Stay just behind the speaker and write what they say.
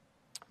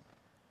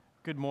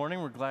Good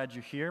morning. We're glad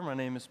you're here. My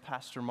name is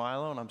Pastor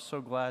Milo, and I'm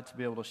so glad to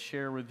be able to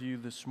share with you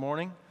this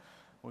morning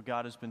what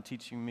God has been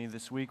teaching me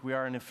this week. We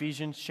are in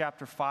Ephesians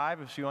chapter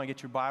 5. If you want to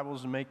get your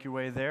Bibles and make your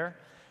way there.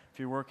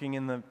 If you're working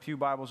in the pew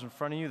Bibles in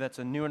front of you, that's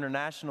a New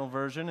International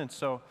Version, and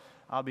so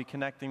I'll be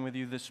connecting with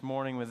you this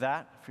morning with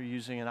that. If you're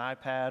using an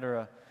iPad or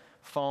a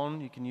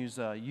phone, you can use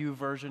a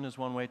YouVersion as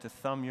one way to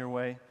thumb your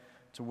way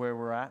to where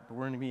we're at. But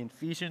we're going to be in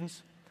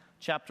Ephesians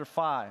chapter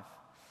 5.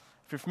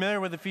 If you're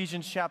familiar with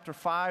Ephesians chapter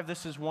 5,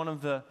 this is one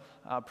of the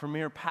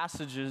premier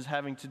passages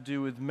having to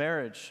do with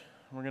marriage.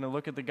 We're going to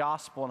look at the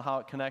gospel and how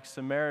it connects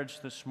to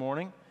marriage this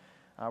morning.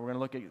 We're going to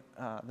look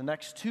at the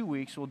next 2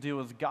 weeks. We'll deal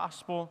with the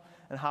gospel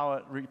and how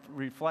it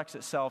reflects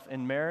itself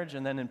in marriage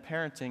and then in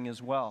parenting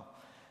as well.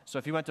 So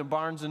if you went to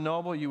Barnes &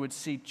 Noble, you would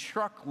see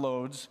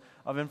truckloads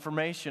of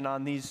information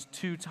on these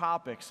two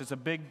topics. It's a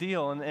big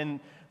deal,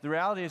 and the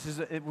reality is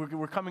that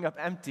we're coming up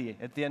empty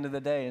at the end of the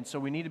day, and so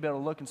we need to be able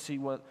to look and see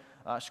what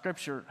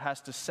Scripture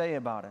has to say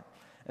about it.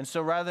 And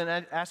so rather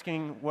than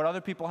asking what other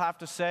people have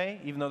to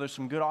say, even though there's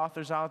some good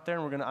authors out there,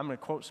 and I'm going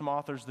to quote some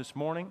authors this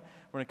morning,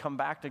 we're going to come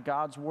back to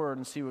God's Word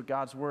and see what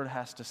God's Word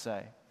has to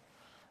say.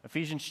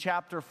 Ephesians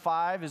chapter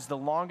 5 is the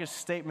longest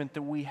statement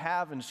that we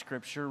have in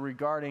Scripture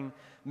regarding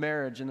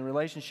marriage and the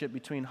relationship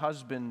between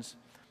husbands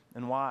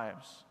and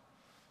wives.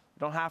 I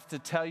don't have to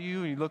tell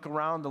you, you look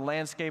around the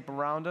landscape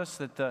around us,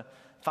 that the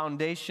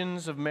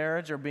foundations of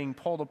marriage are being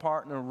pulled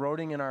apart and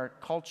eroding in our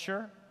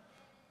culture.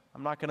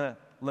 I'm not going to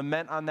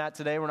lament on that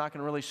today. We're not going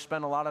to really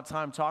spend a lot of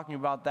time talking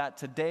about that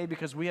today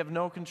because we have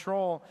no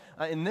control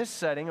in this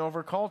setting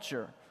over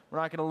culture. We're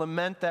not going to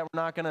lament that.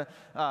 We're not going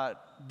to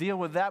deal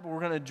with that, but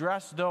we're going to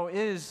address, though,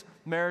 is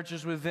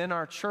marriages within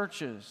our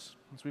churches.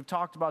 As we've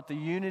talked about the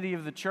unity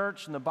of the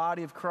church and the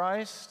body of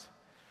Christ,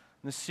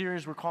 in the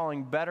series we're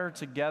calling Better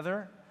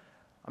Together,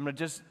 I'm going to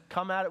just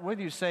come at it with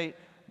you, say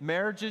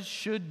marriages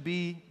should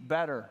be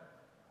better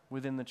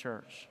within the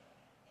church.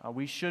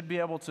 We should be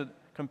able to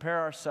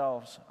compare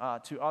ourselves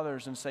to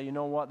others and say, you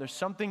know what, there's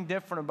something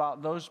different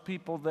about those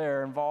people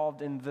there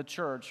involved in the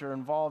church or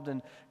involved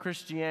in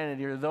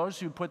Christianity or those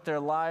who put their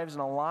lives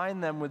and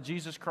align them with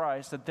Jesus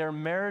Christ, that their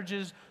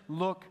marriages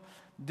look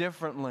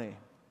differently.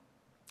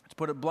 To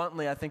put it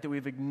bluntly, I think that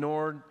we've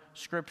ignored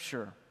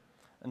Scripture.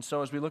 And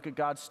so as we look at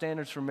God's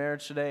standards for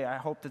marriage today, I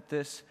hope that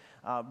this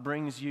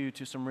brings you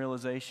to some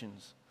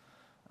realizations.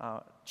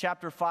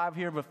 Chapter 5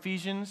 here of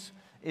Ephesians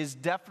is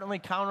definitely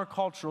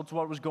countercultural to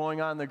what was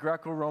going on in the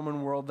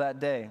Greco-Roman world that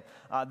day.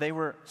 They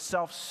were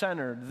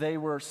self-centered. They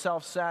were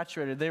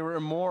self-saturated. They were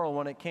immoral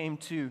when it came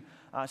to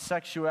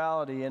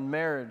sexuality and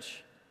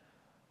marriage.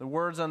 The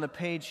words on the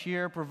page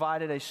here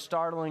provided a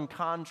startling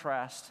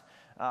contrast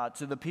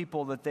to the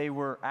people that they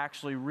were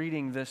actually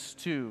reading this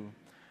to.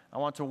 I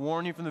want to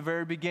warn you from the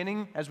very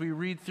beginning, as we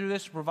read through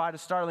this, provide a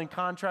startling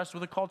contrast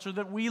with the culture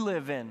that we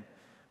live in.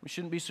 We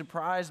shouldn't be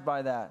surprised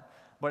by that.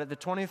 But at the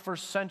 21st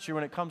century,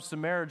 when it comes to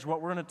marriage,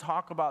 what we're going to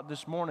talk about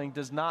this morning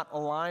does not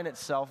align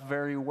itself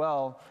very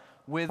well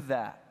with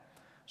that.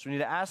 So we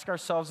need to ask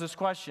ourselves this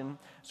question.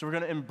 So we're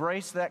going to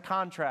embrace that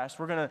contrast.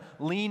 We're going to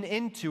lean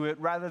into it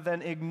rather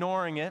than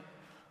ignoring it.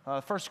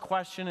 First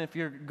question, if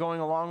you're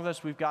going along with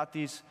us, we've got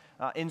these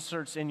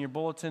inserts in your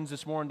bulletins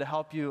this morning to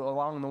help you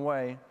along the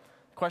way.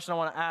 The question I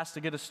want to ask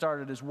to get us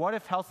started is, what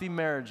if healthy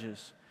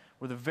marriages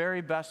were the very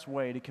best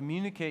way to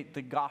communicate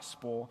the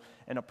gospel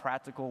in a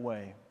practical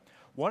way?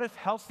 What if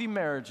healthy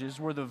marriages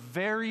were the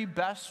very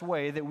best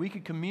way that we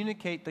could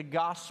communicate the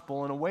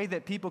gospel in a way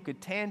that people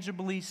could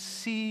tangibly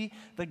see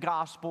the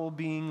gospel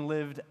being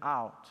lived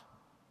out?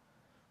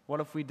 What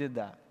if we did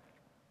that?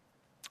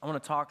 I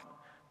want to talk,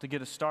 to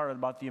get us started,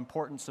 about the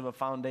importance of a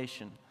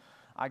foundation.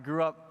 I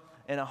grew up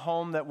in a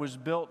home that was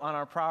built on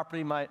our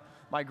property.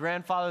 My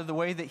grandfather, the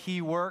way that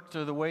he worked,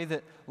 or the way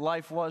that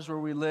life was where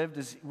we lived,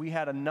 is we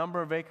had a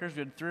number of acres.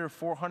 We had 300 or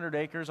 400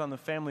 acres on the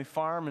family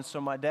farm, and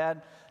so my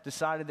dad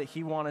decided that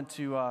he wanted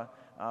to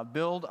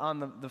build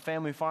on the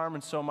family farm,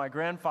 and so my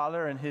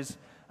grandfather, in his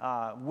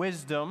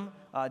wisdom,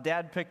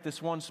 Dad picked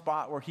this one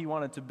spot where he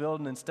wanted to build,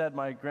 and instead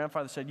my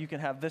grandfather said, you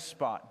can have this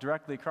spot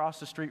directly across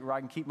the street where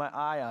I can keep my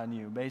eye on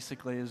you,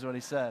 basically is what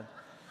he said.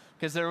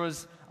 Because there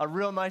was a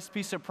real nice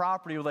piece of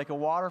property with like a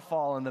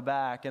waterfall in the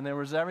back, and there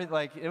was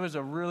it was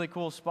a really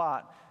cool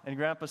spot. And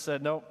Grandpa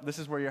said, nope, this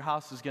is where your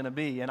house is going to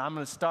be, and I'm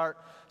going to start.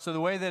 So the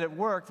way that it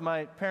worked,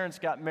 my parents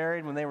got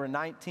married when they were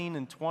 19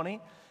 and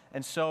 20,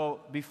 and so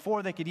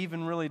before they could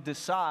even really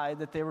decide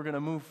that they were going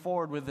to move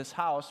forward with this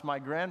house, my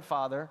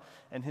grandfather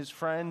and his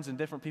friends and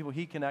different people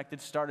he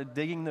connected started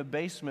digging the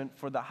basement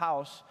for the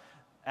house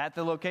at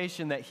the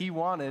location that he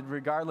wanted,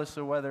 regardless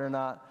of whether or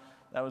not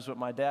that was what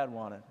my dad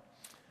wanted.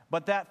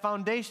 But that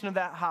foundation of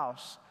that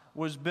house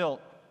was built.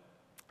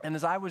 And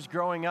as I was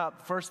growing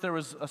up, first there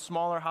was a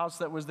smaller house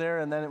that was there,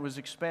 and then it was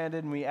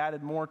expanded, and we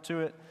added more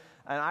to it.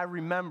 And I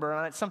remember,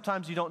 and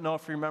sometimes you don't know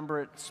if you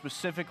remember it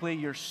specifically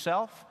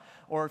yourself,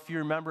 or if you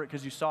remember it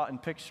because you saw it in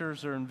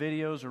pictures or in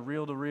videos or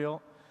reel to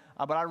reel.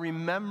 But I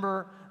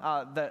remember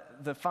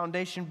the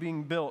foundation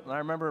being built, and I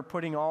remember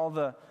putting all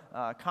the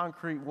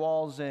concrete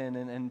walls in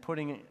and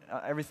putting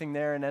everything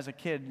there, and as a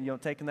kid,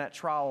 taking that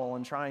trowel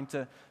and trying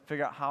to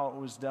figure out how it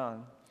was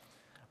done.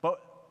 But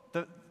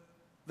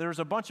there was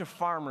a bunch of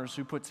farmers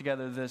who put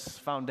together this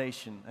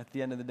foundation at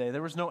the end of the day.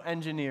 There was no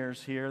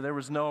engineers here. There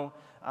was no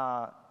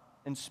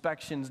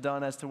inspections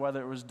done as to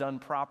whether it was done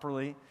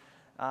properly.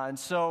 And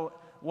so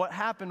what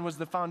happened was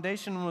the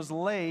foundation was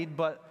laid,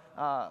 but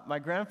my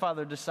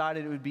grandfather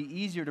decided it would be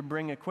easier to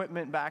bring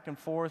equipment back and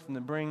forth and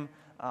to bring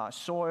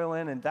soil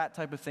in and that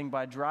type of thing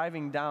by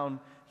driving down.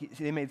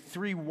 They made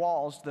 3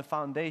 walls to the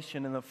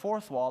foundation, and the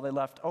 4th wall they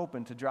left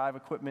open to drive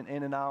equipment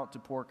in and out, to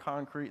pour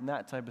concrete and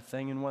that type of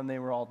thing. And when they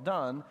were all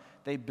done,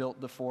 they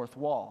built the 4th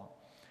wall.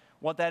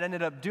 What that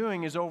ended up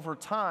doing is, over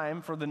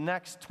time, for the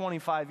next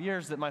 25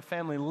 years that my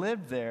family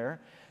lived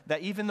there, that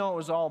even though it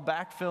was all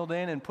backfilled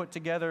in and put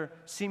together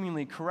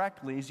seemingly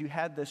correctly, is you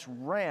had this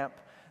ramp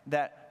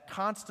that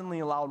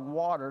constantly allowed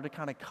water to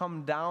kind of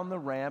come down the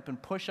ramp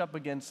and push up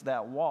against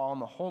that wall. And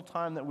the whole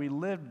time that we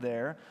lived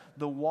there,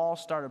 the wall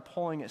started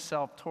pulling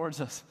itself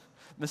towards us.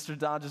 Mr.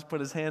 Don just put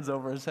his hands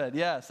over his head.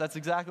 Yes, that's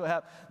exactly what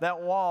happened.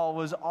 That wall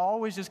was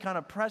always just kind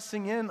of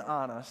pressing in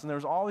on us. And there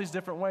was all these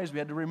different ways. We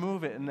had to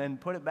remove it and then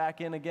put it back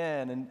in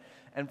again.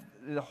 And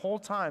the whole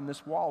time,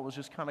 this wall was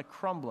just kind of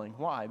crumbling.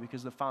 Why?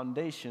 Because the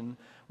foundation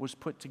was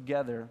put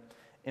together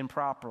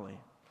improperly.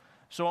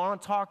 So I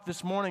want to talk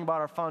this morning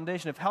about our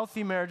foundation. If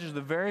healthy marriage is the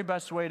very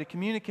best way to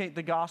communicate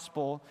the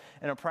gospel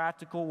in a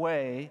practical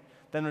way,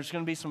 then there's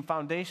going to be some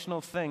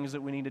foundational things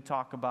that we need to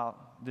talk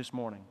about this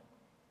morning.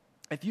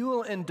 If you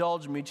will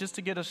indulge me, just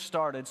to get us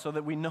started so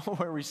that we know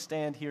where we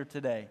stand here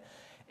today.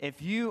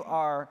 If you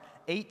are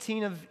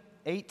 18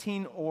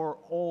 or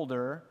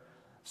older,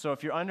 so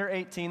if you're under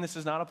 18, this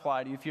does not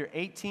apply to you. If you're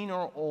 18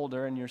 or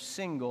older and you're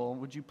single,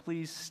 would you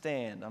please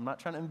stand? I'm not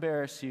trying to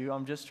embarrass you.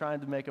 I'm just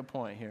trying to make a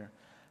point here.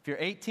 If you're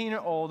 18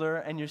 or older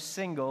and you're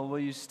single, will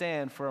you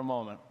stand for a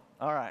moment?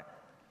 All right.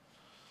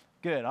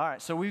 Good. All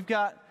right. So we've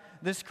got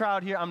this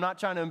crowd here. I'm not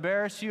trying to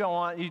embarrass you. I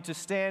want you to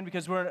stand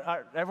because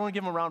everyone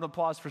give them a round of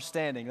applause for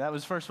standing. That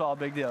was, first of all, a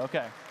big deal.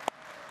 Okay.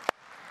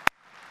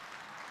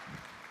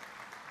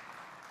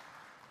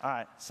 All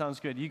right. Sounds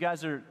good. You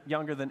guys are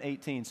younger than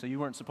 18, so you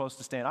weren't supposed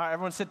to stand. All right.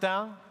 Everyone sit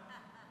down.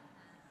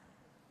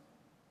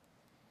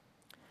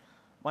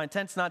 My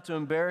intent's not to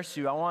embarrass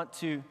you. I want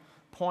to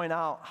point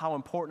out how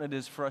important it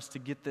is for us to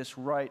get this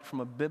right from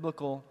a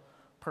biblical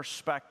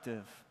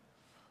perspective.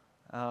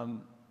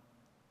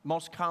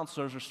 Most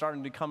counselors are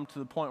starting to come to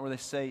the point where they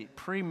say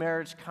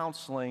pre-marriage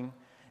counseling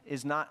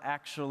is not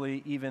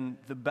actually even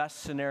the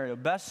best scenario.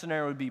 Best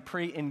scenario would be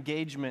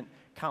pre-engagement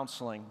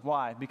counseling.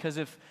 Why? Because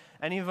if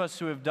any of us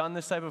who have done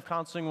this type of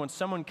counseling, when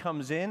someone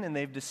comes in and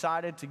they've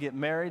decided to get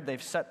married,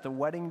 they've set the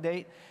wedding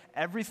date,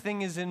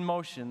 everything is in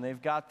motion.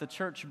 They've got the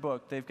church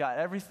book. They've got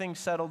everything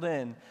settled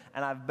in.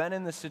 And I've been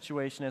in this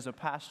situation as a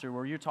pastor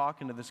where you're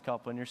talking to this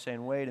couple and you're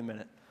saying, wait a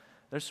minute,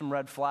 there's some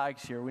red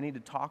flags here. We need to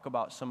talk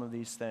about some of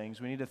these things.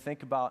 We need to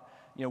think about,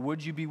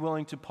 would you be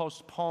willing to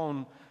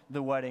postpone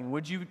the wedding?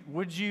 Would you,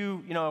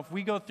 if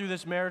we go through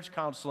this marriage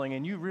counseling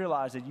and you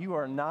realize that you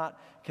are not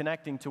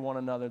connecting to one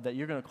another, that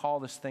you're going to call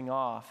this thing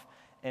off.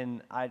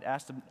 And I'd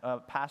asked a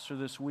pastor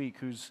this week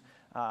who's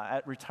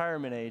at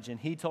retirement age, and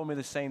he told me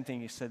the same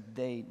thing. He said,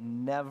 they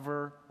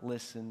never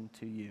listen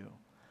to you.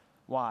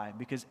 Why?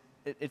 Because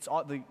it's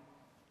all,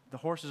 the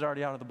horse is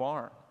already out of the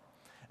barn.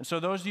 And so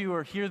those of you who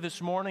are here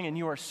this morning and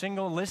you are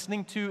single,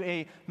 listening to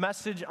a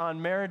message on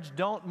marriage,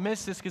 don't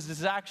miss this because this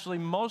is actually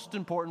most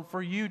important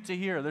for you to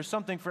hear. There's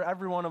something for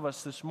every one of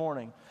us this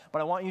morning.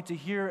 But I want you to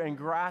hear and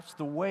grasp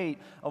the weight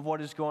of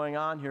what is going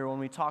on here when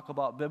we talk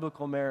about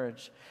biblical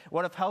marriage.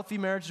 What if healthy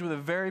marriages were the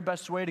very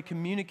best way to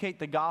communicate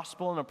the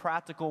gospel in a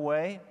practical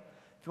way?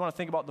 If you want to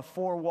think about the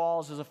 4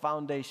 walls as a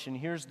foundation,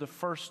 here's the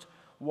first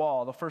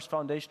wall, the first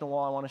foundational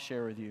wall I want to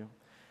share with you.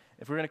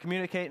 If we're going to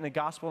communicate in the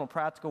gospel in a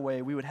practical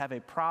way, we would have a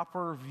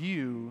proper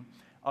view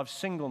of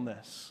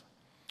singleness.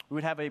 We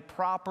would have a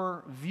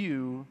proper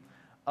view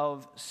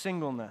of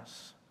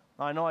singleness.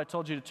 Now, I know I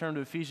told you to turn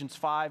to Ephesians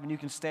 5, and you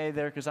can stay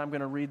there because I'm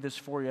going to read this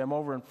for you. I'm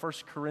over in 1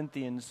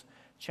 Corinthians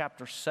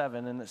chapter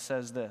 7, and it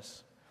says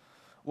this.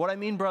 What I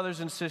mean,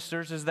 brothers and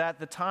sisters, is that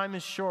the time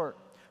is short.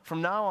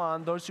 From now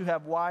on, those who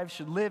have wives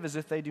should live as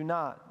if they do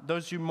not.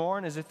 Those who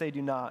mourn as if they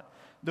do not.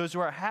 Those who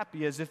are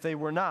happy as if they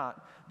were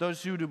not.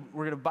 Those who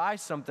were going to buy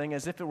something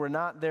as if it were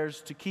not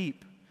theirs to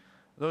keep.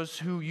 Those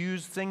who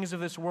use things of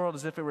this world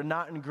as if it were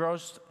not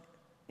engrossed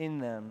in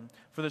them.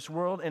 For this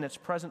world in its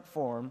present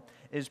form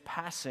is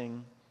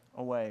passing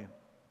away.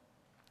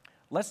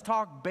 Let's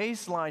talk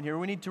baseline here.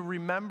 We need to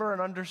remember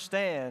and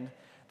understand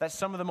that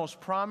some of the most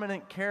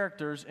prominent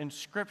characters in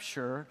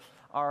Scripture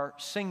are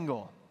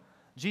single.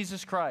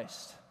 Jesus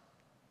Christ,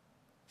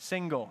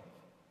 single.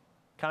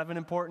 Kind of an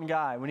important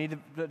guy. We need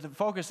to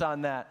focus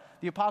on that.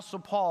 The Apostle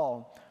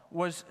Paul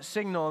was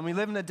single, and we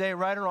live in a day,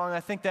 right or wrong, I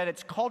think that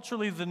it's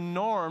culturally the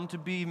norm to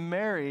be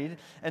married,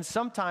 and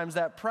sometimes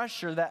that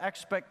pressure, that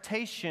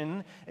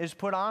expectation is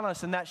put on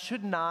us, and that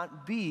should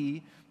not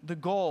be the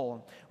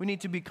goal. We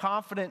need to be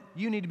confident,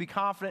 you need to be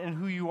confident in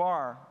who you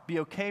are. Be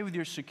okay with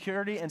your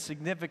security and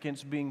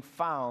significance being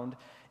found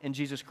in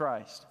Jesus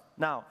Christ.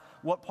 Now,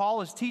 what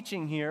Paul is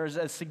teaching here is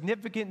a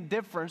significant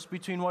difference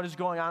between what is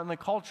going on in the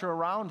culture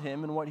around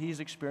him and what he's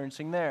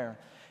experiencing there.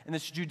 In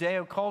this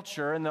Judeo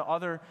culture and the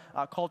other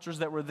cultures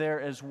that were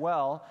there as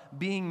well,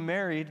 being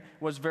married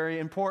was very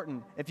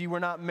important. If you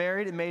were not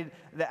married, it made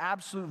the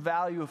absolute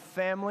value of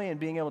family and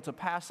being able to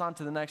pass on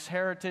to the next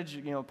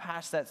heritage,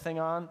 pass that thing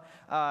on,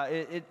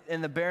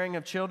 and the bearing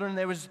of children.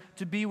 There was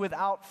to be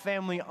without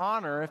family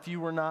honor if you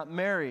were not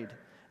married.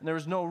 And there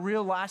was no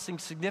real lasting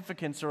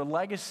significance or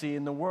legacy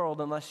in the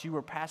world unless you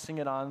were passing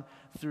it on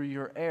through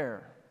your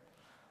heir.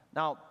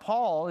 Now,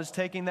 Paul is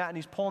taking that and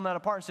he's pulling that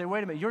apart and saying,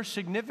 wait a minute, your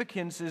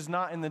significance is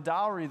not in the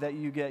dowry that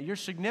you get. Your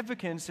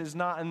significance is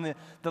not in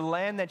the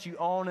land that you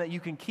own that you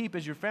can keep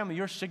as your family.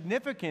 Your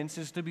significance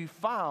is to be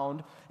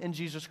found in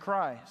Jesus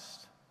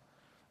Christ.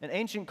 In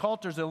ancient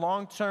cultures, a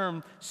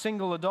long-term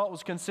single adult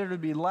was considered to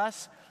be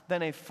less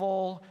than a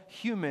full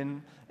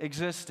human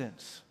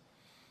existence.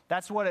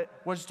 That's what it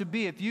was to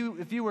be. If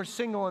you were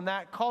single in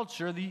that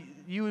culture,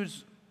 you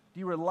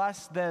were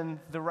less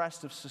than the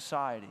rest of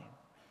society.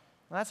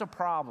 That's a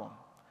problem.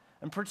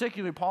 And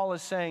particularly, Paul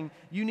is saying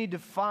you need to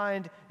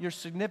find your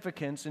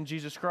significance in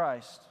Jesus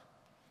Christ.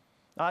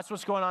 Now, that's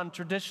what's going on in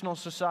traditional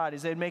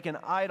societies. They'd make an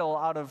idol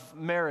out of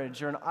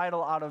marriage or an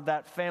idol out of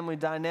that family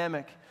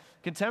dynamic.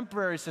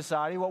 Contemporary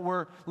society, what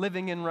we're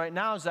living in right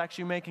now, is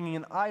actually making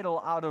an idol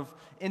out of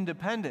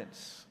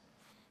independence,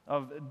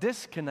 of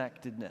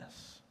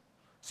disconnectedness.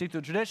 See,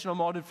 the traditional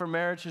motive for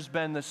marriage has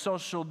been the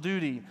social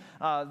duty,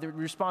 the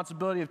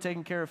responsibility of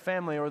taking care of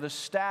family, or the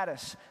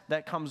status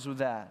that comes with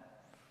that.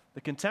 The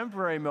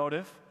contemporary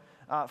motive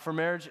for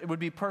marriage, it would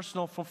be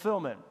personal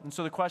fulfillment. And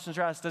so the questions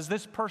are asked, does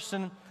this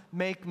person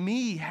make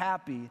me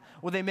happy?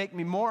 Will they make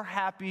me more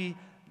happy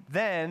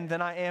then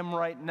than I am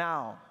right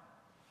now?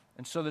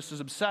 And so this is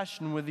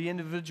obsession with the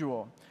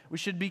individual. We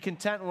should be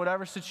content in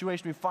whatever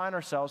situation we find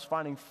ourselves,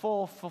 finding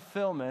full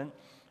fulfillment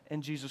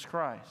in Jesus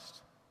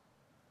Christ.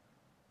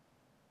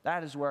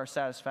 That is where our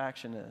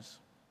satisfaction is.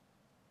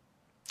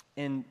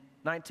 In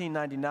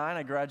 1999,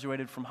 I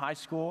graduated from high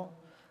school,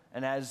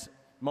 and as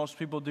most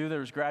people do, there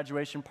was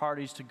graduation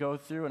parties to go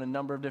through and a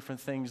number of different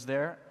things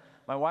there.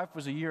 My wife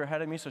was a year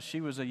ahead of me, so she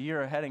was a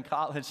year ahead in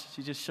college.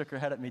 She just shook her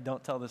head at me,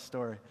 don't tell this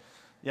story.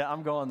 Yeah,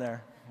 I'm going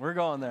there. We're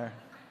going there.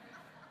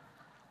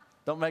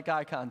 Don't make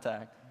eye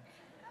contact.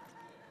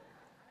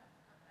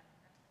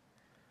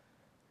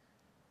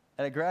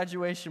 At a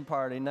graduation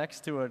party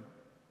next to a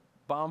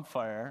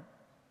bonfire,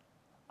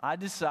 I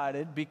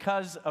decided,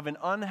 because of an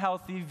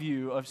unhealthy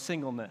view of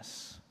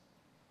singleness,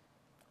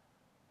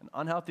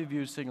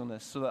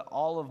 so that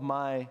all of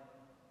my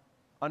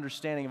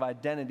understanding of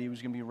identity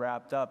was going to be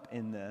wrapped up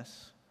in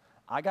this,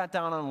 I got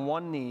down on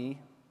one knee,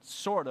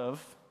 sort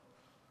of,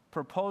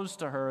 proposed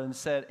to her and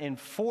said, in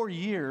 4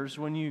 years,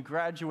 when you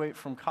graduate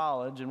from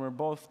college, and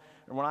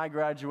when I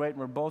graduate and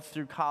we're both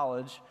through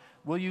college,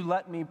 will you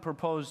let me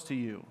propose to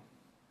you?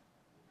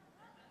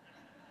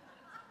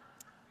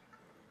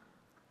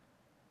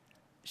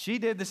 She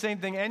did the same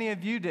thing any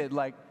of you did.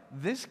 Like,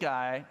 this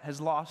guy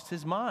has lost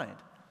his mind.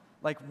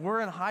 Like, we're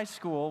in high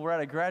school, we're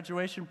at a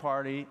graduation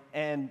party,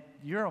 and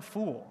you're a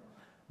fool.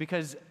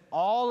 Because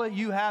all that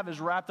you have is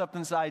wrapped up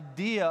in this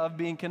idea of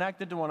being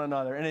connected to one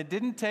another. And it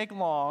didn't take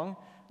long,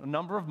 a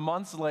number of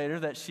months later,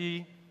 that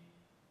she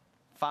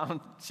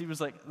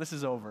was like, this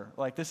is over.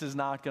 Like, this is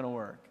not going to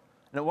work.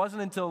 And it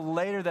wasn't until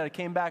later that I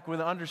came back with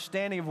an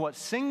understanding of what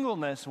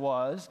singleness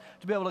was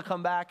to be able to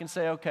come back and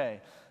say, okay,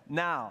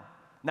 now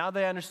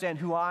they understand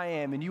who I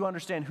am, and you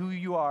understand who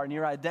you are and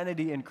your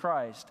identity in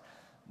Christ.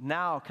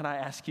 Now can I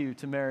ask you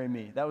to marry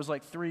me? That was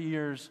like 3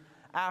 years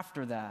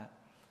after that,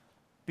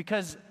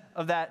 because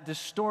of that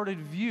distorted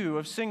view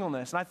of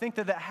singleness. And I think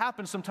that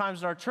happens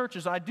sometimes in our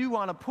churches. I do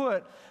want to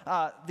put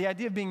the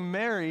idea of being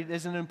married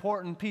is an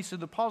important piece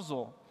of the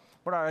puzzle,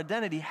 but our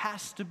identity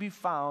has to be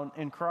found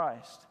in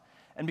Christ.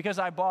 And because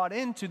I bought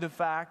into the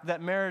fact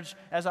that marriage,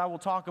 as I will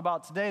talk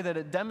about today, that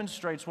it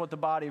demonstrates what the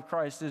body of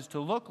Christ is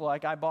to look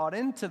like, I bought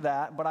into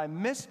that, but I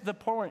missed the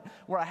point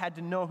where I had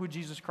to know who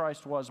Jesus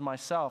Christ was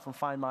myself and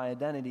find my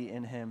identity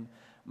in him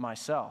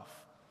myself.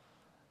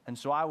 And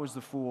so I was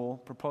the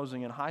fool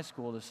proposing in high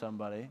school to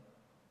somebody,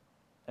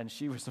 and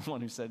she was the one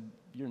who said,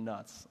 you're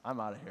nuts, I'm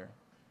out of here.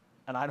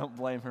 And I don't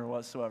blame her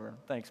whatsoever.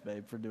 Thanks,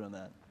 babe, for doing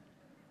that.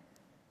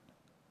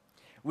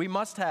 We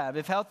must have,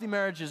 if healthy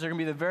marriages are going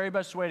to be the very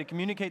best way to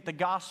communicate the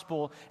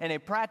gospel in a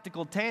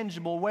practical,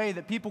 tangible way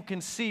that people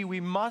can see, we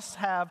must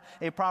have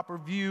a proper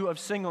view of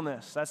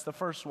singleness. That's the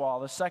first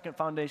wall. The second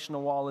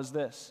foundational wall is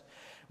this.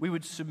 We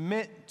would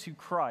submit to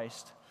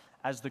Christ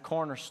as the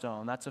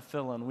cornerstone. That's a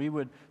fill-in. We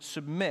would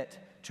submit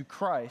to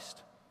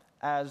Christ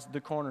as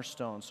the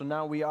cornerstone. So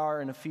now we are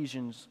in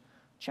Ephesians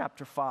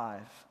chapter 5,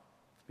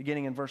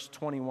 beginning in verse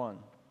 21.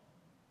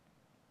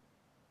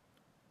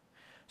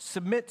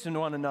 submit to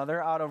one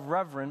another out of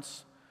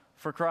reverence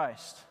for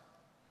Christ.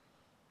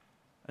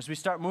 As we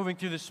start moving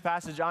through this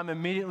passage, I'm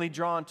immediately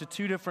drawn to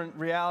two different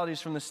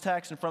realities from this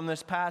text and from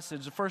this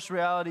passage. The first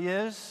reality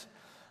is,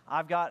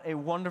 I've got a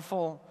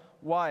wonderful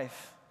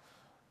wife.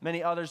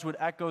 Many others would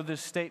echo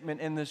this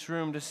statement in this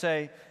room to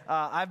say,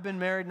 I've been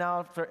married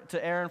now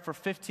to Erin for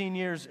 15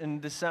 years in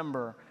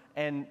December,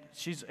 and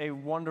she's a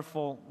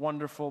wonderful,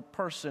 wonderful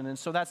person. And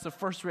so that's the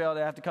first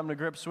reality I have to come to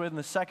grips with. And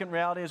the second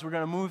reality, as we're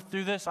going to move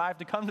through this, I have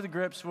to come to the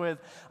grips with,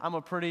 I'm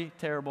a pretty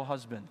terrible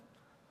husband.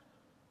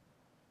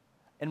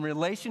 In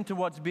relation to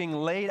what's being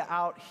laid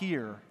out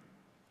here,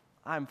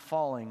 I'm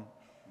falling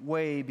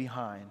way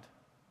behind.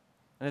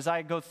 And as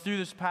I go through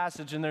this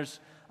passage, and there's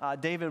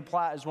David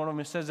Platt is one of them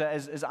who says that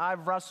as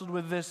I've wrestled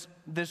with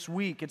this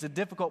week, it's a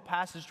difficult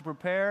passage to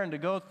prepare and to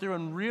go through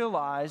and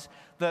realize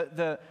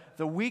the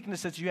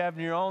weakness that you have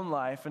in your own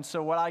life. And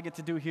so what I get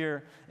to do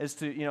here is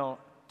to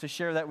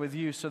share that with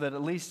you so that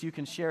at least you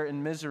can share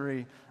in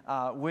misery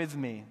with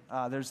me.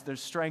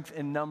 There's strength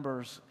in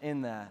numbers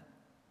in that.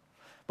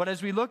 But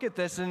as we look at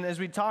this and as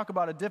we talk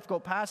about a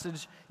difficult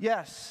passage,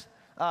 yes,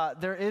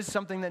 there is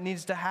something that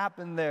needs to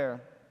happen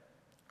there.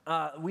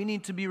 We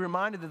need to be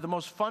reminded that the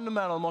most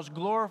fundamental, most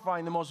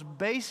glorifying, the most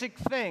basic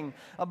thing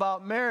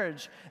about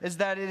marriage is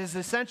that it is the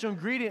essential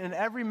ingredient in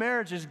every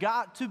marriage has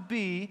got to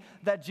be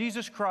that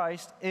Jesus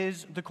Christ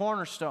is the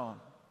cornerstone.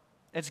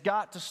 It's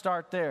got to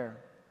start there.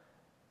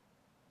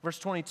 Verse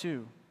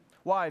 22,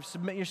 wives,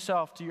 submit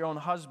yourself to your own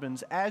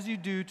husbands as you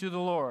do to the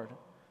Lord.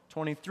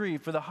 23,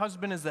 for the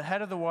husband is the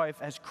head of the wife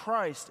as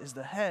Christ is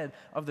the head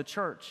of the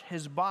church,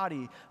 his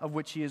body of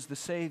which he is the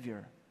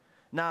Savior.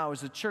 Now,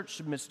 as the church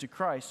submits to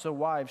Christ, so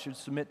wives should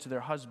submit to their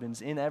husbands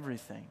in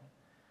everything.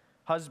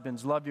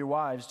 Husbands, love your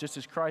wives just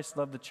as Christ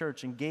loved the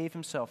church and gave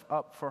himself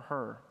up for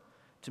her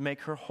to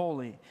make her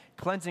holy,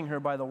 cleansing her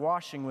by the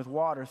washing with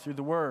water through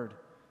the word.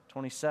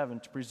 27,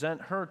 to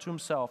present her to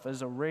himself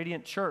as a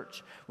radiant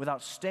church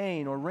without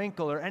stain or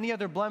wrinkle or any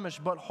other blemish,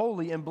 but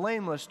holy and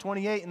blameless.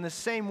 28, in the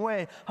same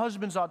way,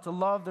 husbands ought to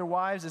love their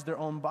wives as their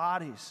own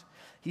bodies.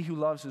 He who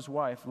loves his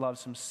wife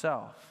loves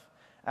himself.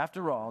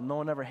 After all, no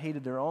one ever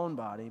hated their own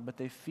body, but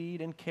they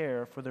feed and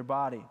care for their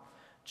body,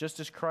 just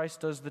as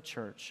Christ does the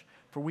church,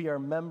 for we are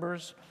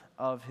members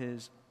of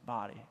his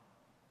body.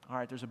 All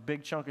right, there's a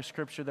big chunk of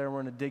scripture there.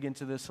 We're going to dig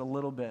into this a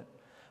little bit.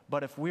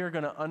 But if we are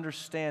going to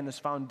understand this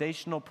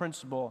foundational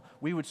principle,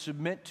 we would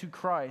submit to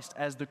Christ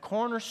as the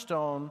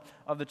cornerstone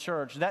of the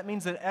church. That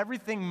means that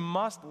everything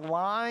must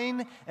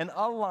line and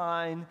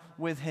align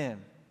with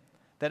him.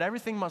 That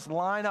everything must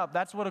line up.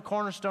 That's what a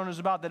cornerstone is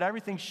about, that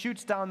everything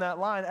shoots down that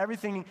line.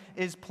 Everything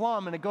is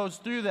plumb, and it goes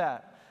through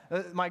that.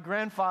 My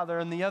grandfather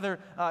and the other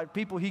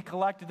people he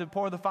collected to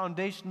pour the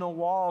foundational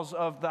walls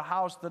of the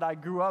house that I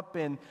grew up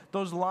in,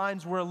 those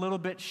lines were a little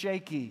bit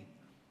shaky.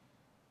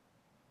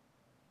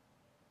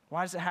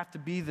 Why does it have to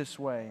be this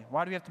way?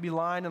 Why do we have to be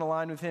lined and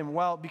aligned with him?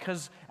 Well,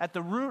 because at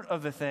the root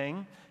of the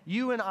thing,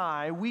 you and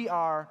I, we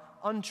are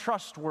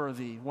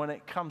untrustworthy when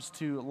it comes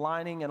to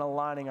lining and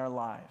aligning our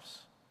lives.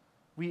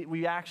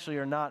 We actually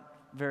are not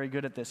very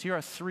good at this. Here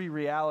are three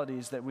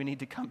realities that we need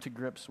to come to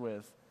grips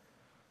with.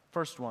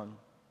 First one,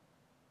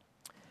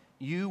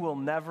 you will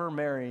never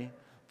marry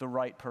the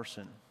right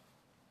person.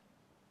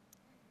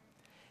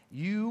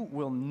 You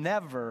will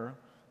never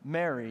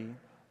marry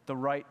the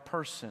right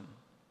person.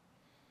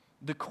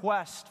 The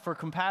quest for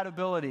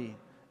compatibility,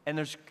 and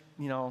there's,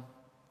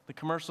 the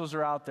commercials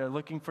are out there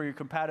looking for your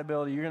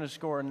compatibility. You're going to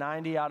score a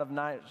 90 out of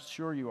 90.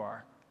 Sure you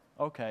are.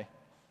 Okay.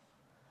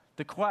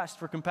 The quest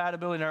for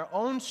compatibility in our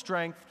own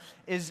strength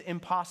is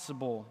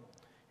impossible.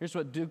 Here's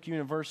what Duke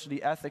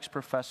University ethics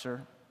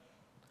professor,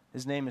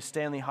 his name is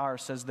Stanley Haar,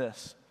 says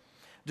this.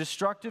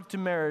 Destructive to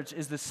marriage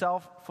is the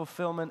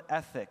self-fulfillment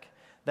ethic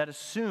that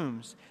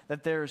assumes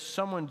that there is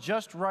someone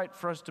just right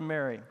for us to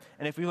marry.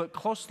 And if we look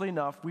closely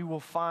enough, we will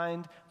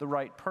find the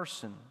right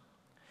person.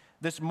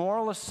 This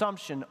moral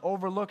assumption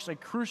overlooks a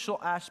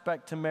crucial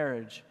aspect to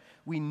marriage.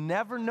 We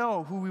never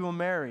know who we will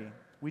marry.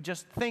 We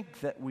just think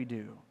that we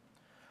do.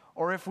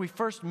 Or if we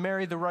first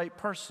marry the right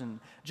person,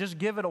 just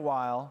give it a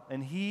while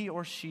and he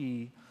or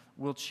she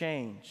will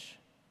change.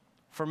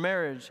 For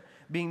marriage,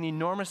 being the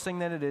enormous thing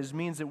that it is,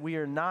 means that we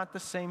are not the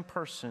same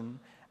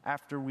person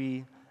after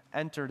we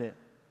entered it.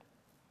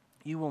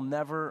 You will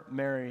never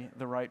marry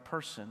the right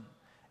person.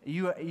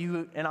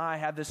 You and I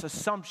have this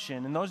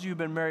assumption, and those of you who have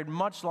been married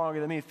much longer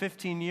than me,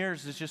 15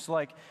 years is just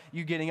like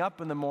you getting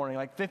up in the morning.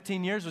 Like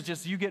 15 years was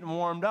just you getting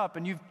warmed up,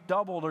 and you've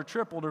doubled or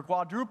tripled or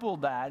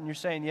quadrupled that, and you're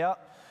saying,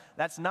 yep,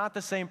 that's not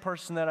the same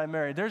person that I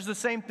married. There's the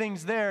same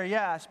things there,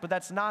 yes, but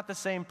that's not the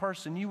same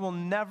person. You will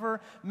never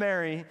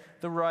marry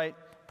the right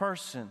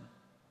person.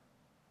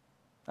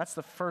 That's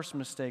the first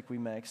mistake we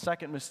make.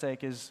 Second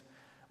mistake is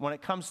when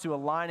it comes to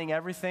aligning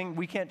everything,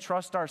 we can't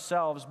trust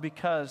ourselves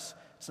because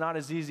it's not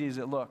as easy as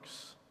it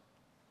looks.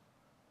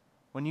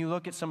 When you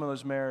look at some of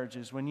those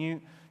marriages, when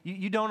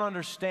you don't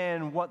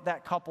understand what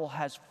that couple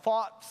has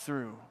fought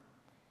through,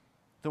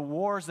 the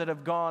wars that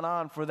have gone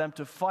on for them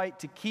to fight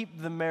to keep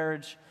the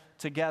marriage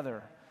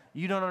together.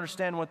 You don't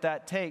understand what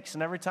that takes.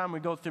 And every time we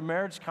go through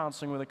marriage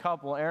counseling with a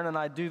couple, Aaron and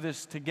I do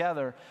this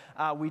together,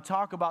 we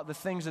talk about the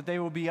things that they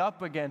will be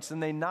up against,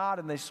 and they nod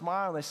and they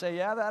smile and they say,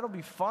 yeah, that'll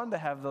be fun to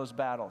have those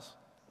battles.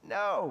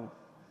 No.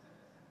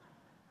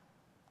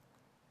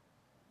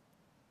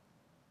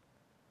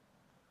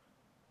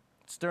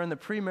 It's during the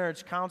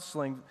pre-marriage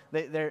counseling,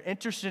 they're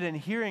interested in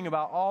hearing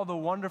about all the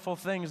wonderful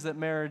things that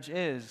marriage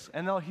is.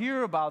 And they'll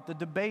hear about the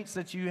debates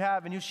that you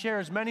have, and you share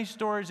as many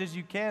stories as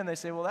you can. They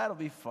say, well, that'll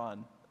be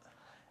fun.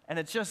 And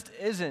it just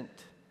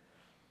isn't.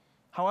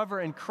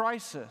 However, in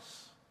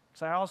crisis,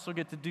 because I also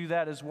get to do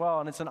that as well,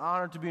 and it's an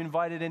honor to be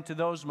invited into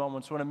those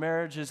moments when a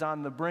marriage is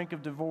on the brink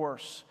of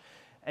divorce,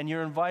 and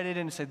you're invited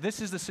in and say,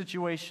 this is the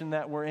situation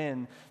that we're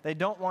in. They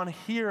don't want to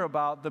hear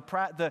about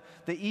the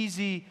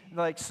easy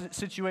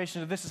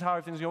situation of this is how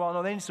everything's going. Well,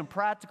 no, they need some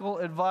practical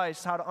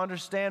advice, how to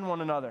understand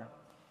one another,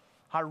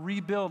 how to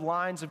rebuild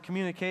lines of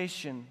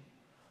communication,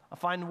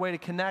 find a way to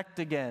connect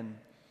again,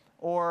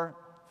 or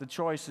the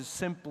choice is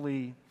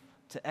simply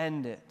to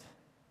end it.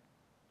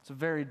 It's a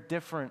very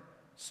different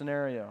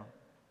scenario.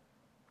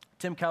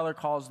 Tim Keller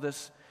calls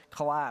this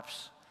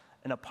collapse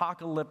an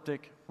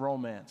apocalyptic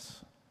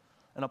romance.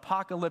 An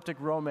apocalyptic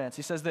romance.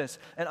 He says this,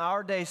 in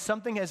our day,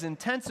 something has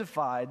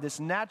intensified this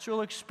natural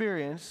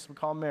experience we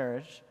call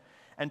marriage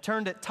and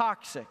turned it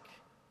toxic.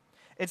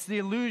 It's the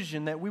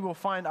illusion that we will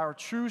find our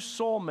true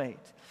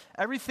soulmate.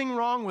 Everything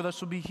wrong with us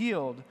will be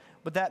healed,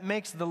 but that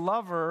makes the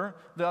lover,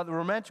 the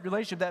romantic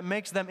relationship, that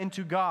makes them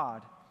into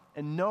God.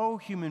 And no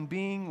human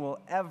being will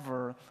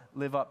ever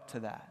live up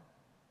to that.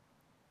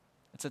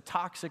 It's a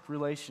toxic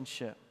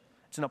relationship.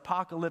 It's an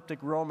apocalyptic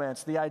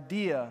romance. The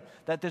idea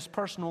that this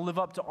person will live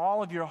up to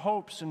all of your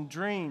hopes and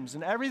dreams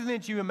and everything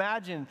that you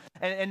imagine,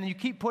 and you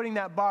keep putting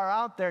that bar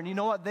out there, and you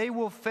know what? They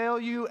will fail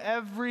you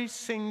every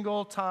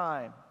single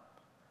time.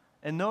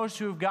 And those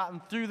who have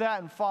gotten through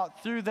that and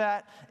fought through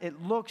that,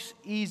 it looks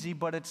easy,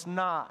 but it's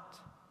not.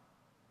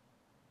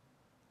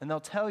 And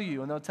they'll tell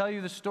you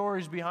the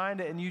stories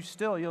behind it, and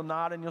you'll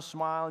nod and you'll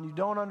smile, and you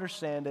don't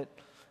understand it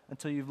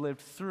until you've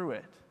lived through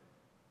it.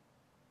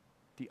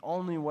 The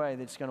only way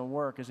that's going to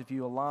work is if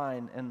you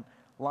line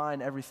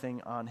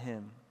everything on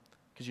Him.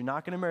 Because you're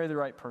not going to marry the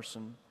right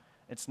person.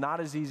 It's not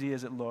as easy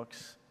as it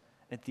looks.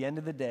 At the end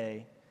of the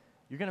day,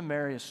 you're going to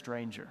marry a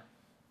stranger.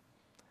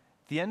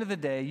 At the end of the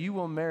day, you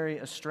will marry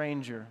a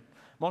stranger.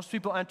 Most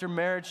people enter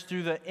marriage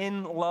through the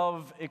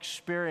in-love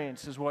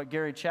experience, is what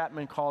Gary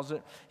Chapman calls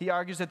it. He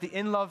argues that the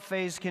in-love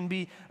phase can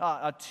be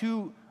a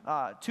 2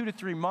 to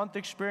 3 month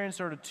experience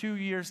or a 2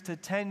 years to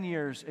 10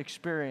 years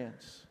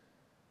experience.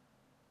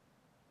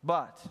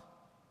 But,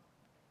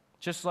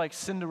 just like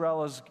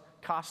Cinderella's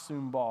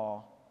costume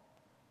ball,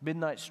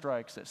 midnight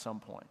strikes at some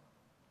point.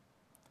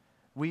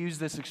 We use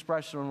this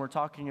expression when we're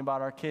talking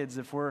about our kids.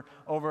 If we're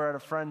over at a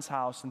friend's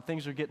house and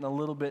things are getting a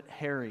little bit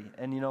hairy,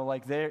 and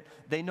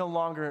they no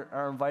longer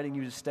are inviting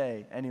you to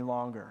stay any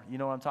longer. You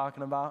know what I'm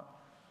talking about?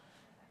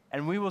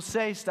 And we will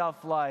say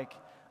stuff like,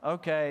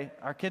 okay,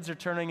 our kids are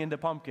turning into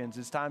pumpkins.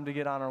 It's time to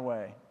get on our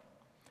way.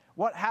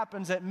 What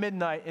happens at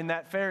midnight in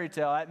that fairy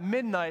tale? At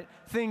midnight,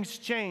 things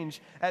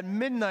change. At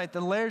midnight,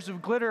 the layers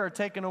of glitter are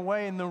taken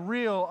away, and the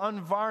real,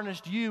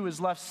 unvarnished you is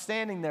left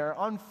standing there,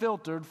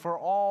 unfiltered for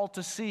all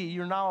to see.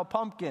 You're now a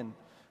pumpkin.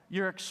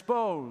 You're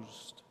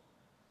exposed.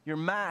 Your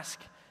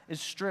mask is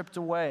stripped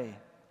away.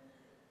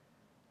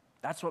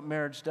 That's what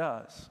marriage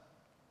does.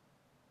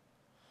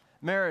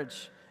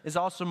 Marriage is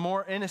also a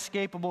more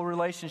inescapable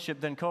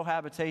relationship than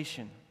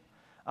cohabitation.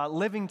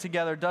 Living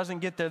together doesn't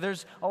get there.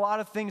 There's a lot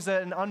of things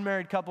that an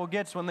unmarried couple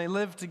gets when they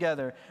live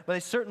together, but they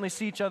certainly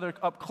see each other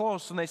up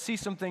close and they see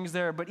some things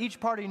there, but each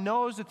party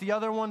knows that the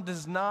other one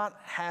does not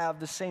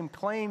have the same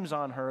claims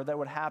on her that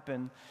would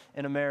happen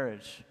in a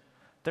marriage.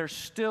 There's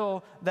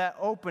still that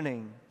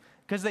opening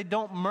because they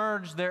don't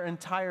merge their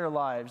entire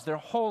lives, their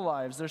whole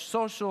lives, their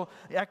social,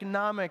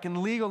 economic, and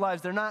legal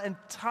lives. They're not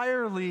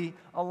entirely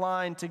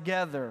aligned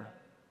together.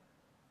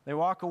 They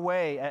walk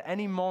away at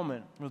any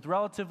moment with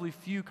relatively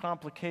few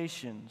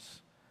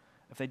complications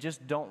if they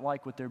just don't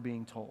like what they're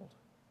being told.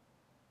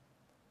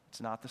 It's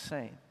not the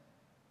same.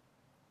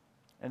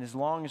 And as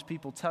long as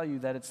people tell you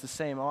that it's the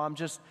same, I'm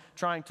just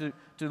trying to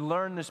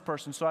learn this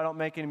person so I don't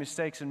make any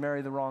mistakes and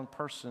marry the wrong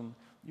person,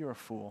 you're a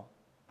fool.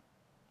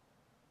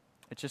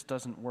 It just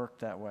doesn't work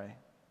that way.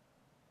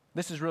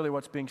 This is really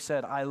what's being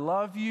said. I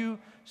love you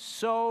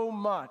so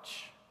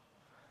much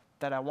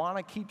that I want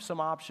to keep some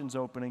options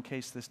open in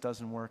case this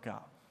doesn't work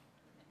out.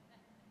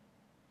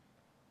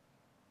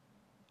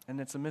 And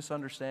it's a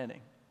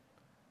misunderstanding.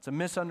 It's a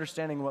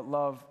misunderstanding what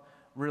love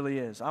really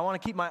is. I want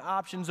to keep my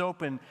options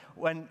open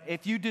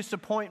if you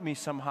disappoint me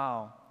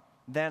somehow,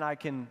 then I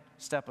can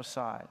step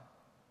aside.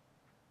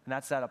 And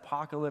that's that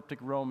apocalyptic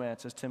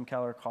romance, as Tim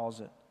Keller calls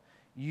it.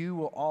 You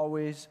will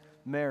always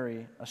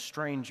marry a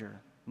stranger.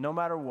 No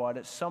matter what,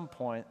 at some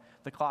point,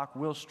 the clock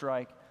will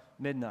strike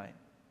midnight.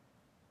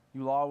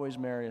 You will always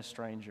marry a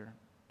stranger.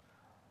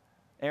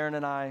 Aaron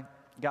and I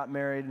got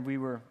married, and we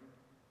were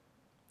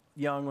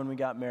young when we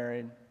got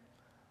married.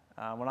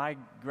 When I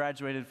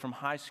graduated from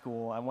high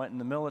school, I went in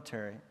the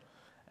military.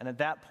 And at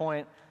that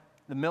point,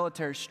 the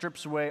military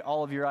strips away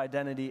all of your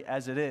identity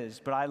as it is.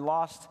 But I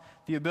lost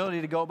the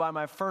ability to go by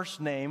my first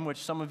name, which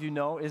some of you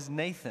know is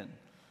Nathan.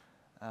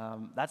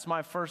 That's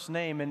my first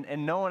name,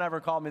 and no one ever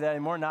called me that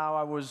anymore. Now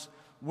I was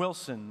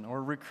Wilson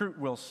or Recruit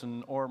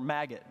Wilson or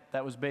Maggot.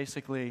 That was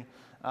basically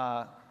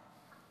what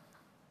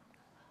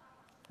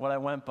I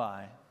went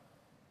by.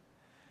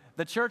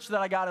 The church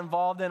that I got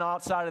involved in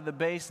outside of the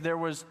base, there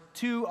was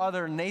 2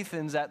 other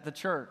Nathans at the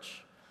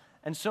church.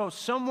 And so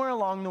somewhere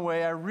along the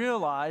way, I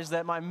realized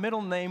that my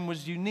middle name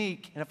was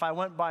unique, and if I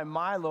went by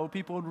Milo,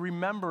 people would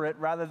remember it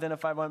rather than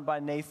if I went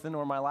by Nathan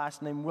or my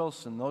last name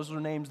Wilson. Those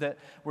were names that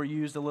were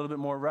used a little bit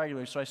more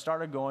regularly, so I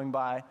started going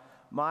by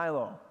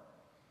Milo.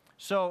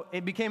 So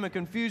it became a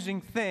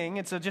confusing thing.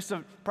 It's just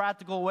a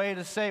practical way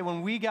to say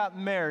when we got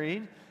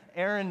married,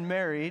 Aaron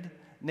married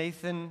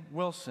Nathan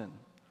Wilson.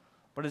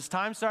 But as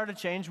time started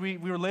to change, we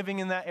were living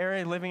in that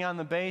area, living on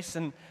the base,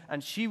 and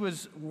she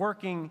was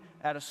working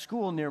at a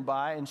school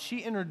nearby, and she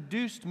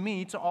introduced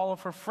me to all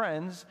of her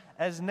friends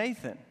as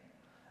Nathan.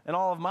 And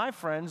all of my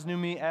friends knew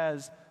me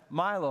as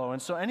Milo. And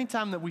so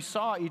anytime that we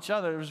saw each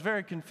other, it was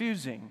very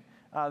confusing.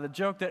 The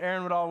joke that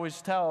Aaron would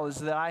always tell is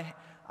that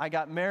I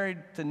got married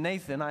to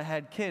Nathan, I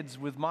had kids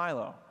with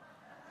Milo.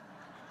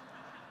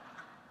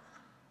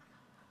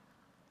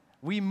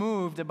 We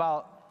moved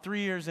about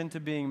 3 years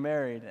into being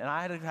married, and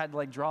I had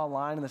to draw a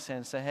line in the sand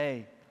and say,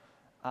 hey,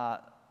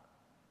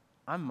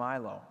 I'm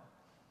Milo.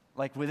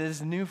 Like with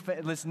this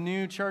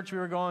new church we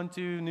were going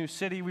to, new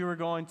city we were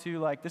going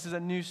to, this is a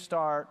new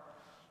start.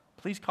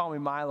 Please call me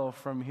Milo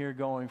from here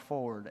going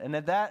forward. And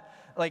at that,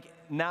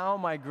 now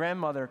my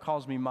grandmother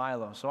calls me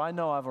Milo, so I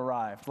know I've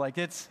arrived.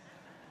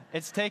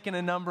 It's taken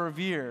a number of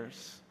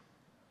years.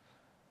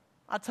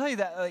 I'll tell you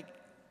that,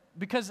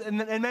 because in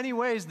many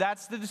ways,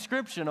 that's the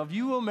description of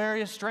you will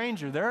marry a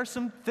stranger. There are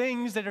some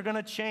things that are going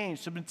to change,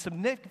 some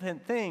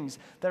significant things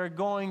that are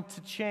going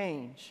to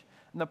change.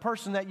 And the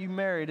person that you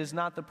married is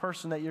not the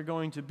person that you're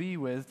going to be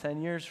with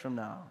 10 years from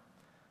now.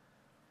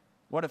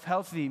 What if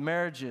healthy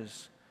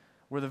marriages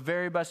were the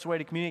very best way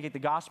to communicate the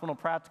gospel in a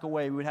practical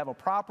way? We would have a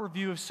proper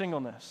view of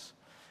singleness.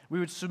 We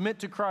would submit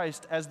to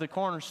Christ as the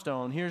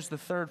cornerstone. Here's the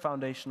third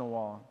foundational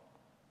wall.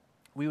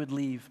 We would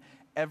leave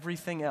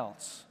everything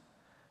else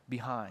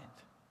behind.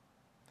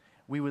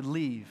 We would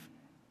leave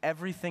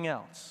everything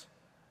else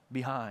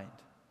behind.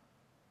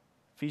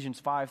 Ephesians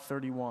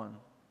 5:31.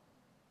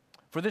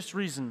 For this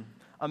reason,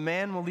 a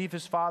man will leave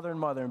his father and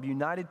mother and be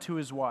united to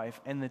his wife,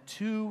 and the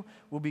 2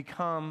 will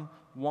become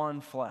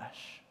one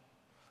flesh.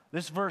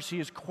 This verse he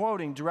is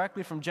quoting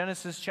directly from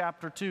Genesis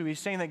chapter 2.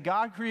 He's saying that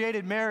God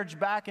created marriage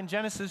back in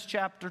Genesis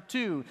chapter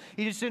 2.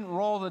 He just didn't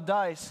roll the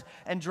dice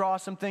and draw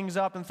some things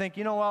up and think,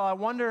 I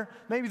wonder,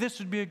 maybe this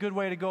would be a good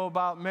way to go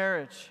about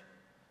marriage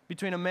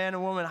between a man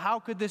and woman. How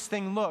could this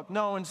thing look?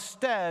 No,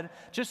 instead,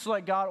 just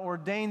like God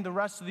ordained the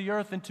rest of the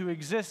earth into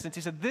existence,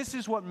 he said, this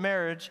is what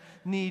marriage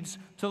needs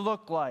to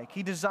look like.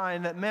 He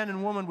designed that man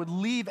and woman would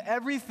leave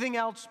everything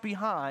else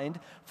behind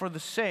for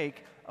the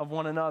sake of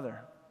one another.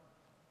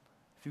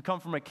 If you come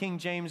from a King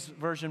James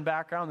Version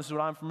background, this is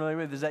what I'm familiar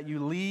with, is that you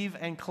leave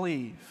and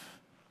cleave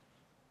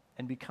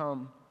and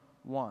become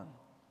one.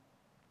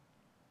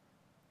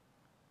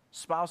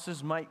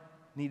 Spouses might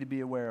need to be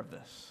aware of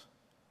this.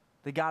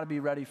 They got to be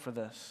ready for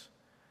this.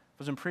 If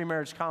I was in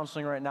pre-marriage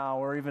counseling right now,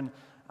 or even,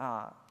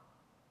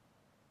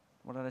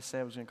 what did I say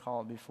I was going to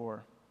call it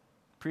before?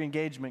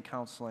 Pre-engagement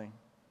counseling.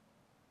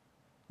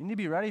 You need to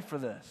be ready for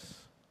this.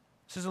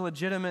 This is a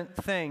legitimate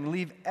thing.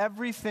 Leave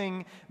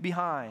everything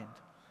behind.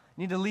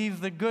 You need to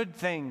leave the good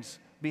things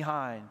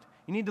behind.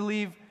 You need to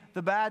leave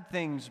the bad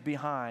things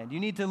behind.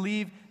 You need to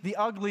leave the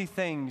ugly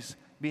things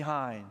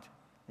behind.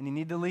 And you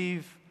need to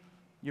leave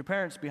your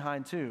parents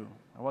behind too.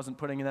 I wasn't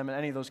putting them in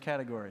any of those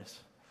categories.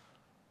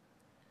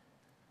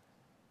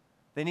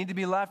 They need to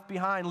be left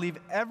behind. Leave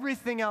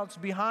everything else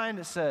behind,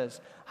 it says.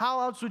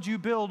 How else would you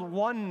build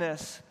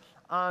oneness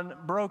on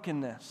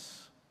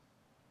brokenness?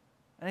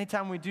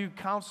 Anytime we do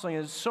counseling,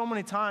 there's so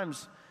many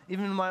times,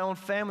 even in my own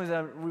family,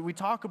 that we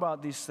talk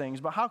about these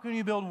things. But how can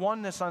you build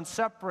oneness on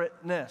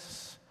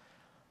separateness?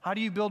 How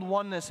do you build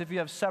oneness if you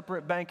have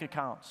separate bank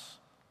accounts?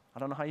 I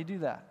don't know how you do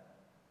that.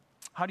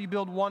 How do you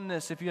build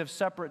oneness if you have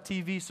separate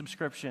TV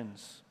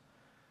subscriptions,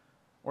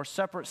 or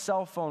separate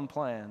cell phone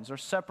plans, or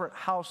separate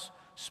house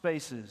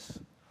spaces?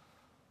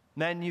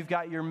 Men, you've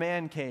got your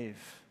man cave.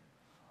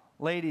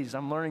 Ladies,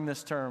 I'm learning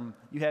this term.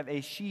 You have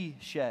a she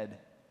shed.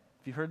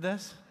 Have you heard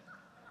this?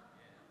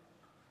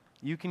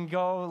 You can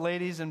go,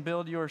 ladies, and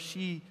build your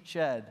she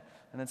shed,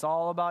 and it's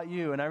all about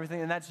you and everything,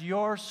 and that's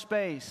your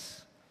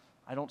space.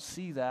 I don't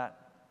see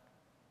that.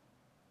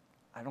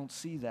 I don't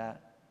see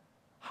that.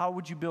 How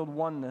would you build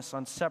oneness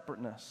on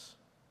separateness?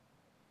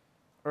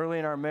 Early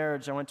in our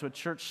marriage, I went to a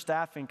church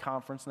staffing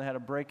conference, and they had a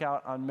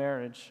breakout on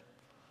marriage.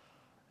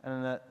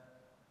 And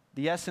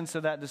the essence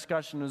of that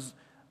discussion was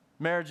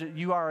marriage,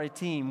 you are a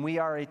team, we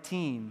are a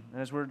team.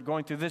 And as we're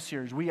going through this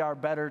series, we are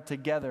better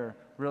together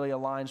really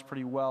aligns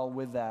pretty well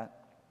with that.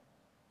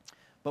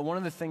 But one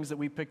of the things that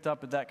we picked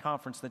up at that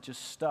conference that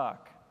just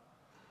stuck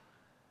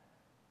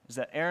is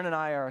that Aaron and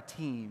I are a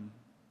team,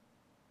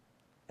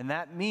 And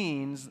that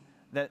means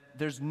that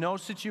there's no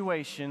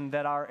situation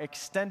that our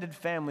extended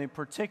family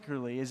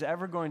particularly is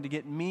ever going to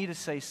get me to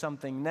say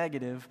something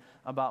negative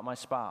about my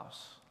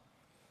spouse.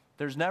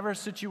 There's never a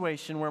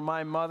situation where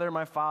my mother,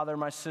 my father,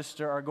 my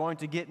sister are going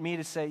to get me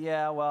to say,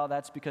 yeah, well,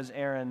 that's because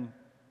Aaron,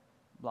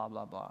 blah,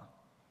 blah, blah.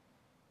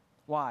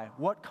 Why?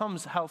 What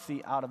comes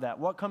healthy out of that?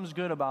 What comes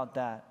good about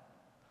that?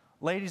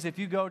 Ladies, if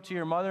you go to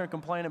your mother and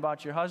complain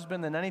about your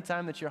husband, then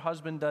anytime that your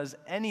husband does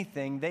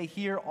anything, they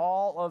hear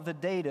all of the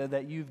data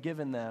that you've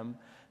given them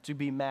to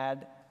be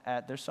mad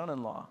at their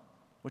son-in-law,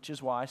 which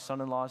is why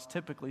son-in-laws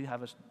typically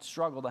have a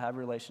struggle to have a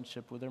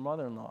relationship with their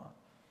mother-in-law.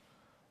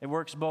 It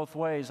works both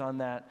ways on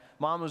that.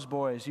 Mama's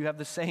boys, you have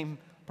the same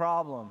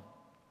problem.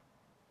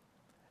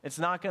 It's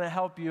not going to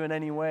help you in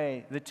any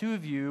way. The two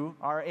of you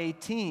are a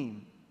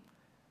team.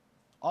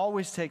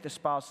 Always take the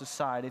spouse's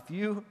side. If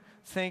you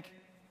think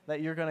that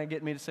you're going to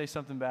get me to say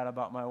something bad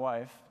about my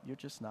wife, you're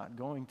just not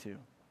going to.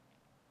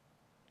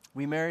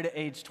 We married at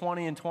age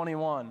 20 and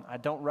 21. I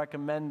don't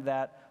recommend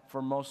that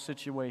for most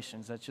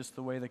situations. That's just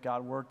the way that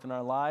God worked in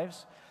our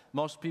lives.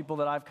 Most people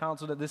that I've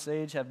counseled at this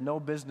age have no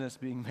business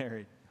being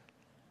married.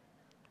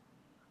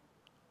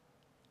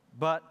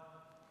 But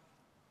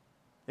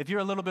if you're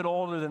a little bit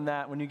older than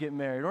that when you get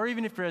married, or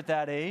even if you're at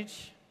that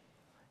age,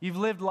 you've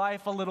lived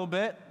life a little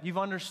bit, you've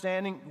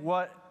understanding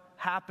what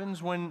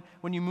happens when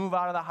you move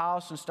out of the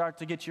house and start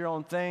to get your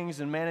own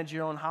things and manage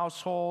your own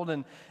household,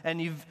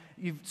 and you've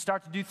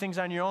start to do things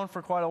on your own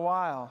for quite a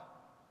while.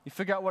 You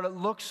figure out what it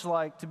looks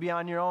like to be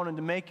on your own and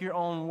to make your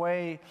own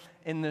way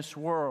in this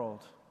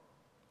world.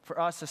 For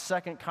us, a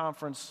second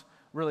conference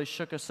really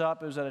shook us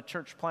up. It was at a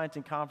church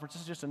planting conference.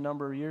 This is just a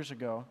number of years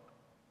ago.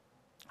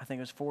 I think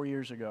it was 4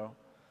 years ago.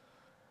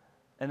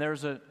 And there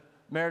was a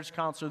marriage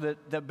counselor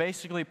that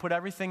basically put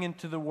everything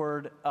into the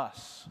word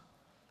us.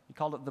 He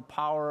called it the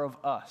power of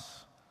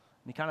us.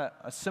 And he kind of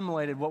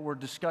assimilated what we're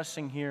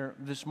discussing here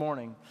this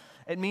morning.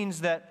 It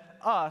means that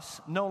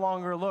us no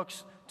longer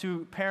looks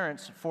to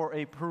parents for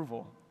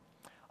approval.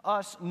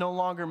 Us no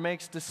longer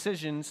makes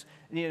decisions.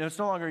 It's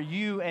no longer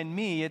you and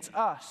me, it's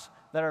us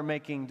that are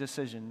making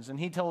decisions. And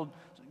he told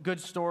good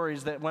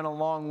stories that went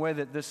along with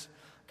it. This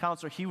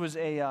counselor, he was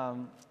a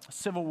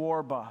Civil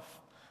War buff.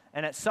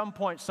 And at some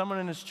point, someone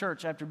in his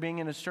church, after being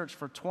in his church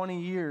for 20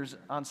 years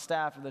on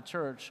staff of the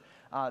church,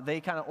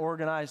 they kind of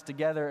organized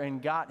together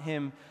and got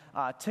him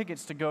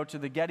tickets to go to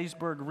the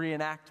Gettysburg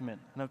reenactment.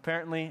 And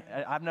apparently,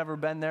 I've never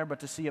been there,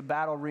 but to see a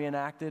battle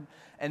reenacted,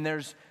 and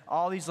there's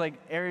all these like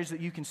areas that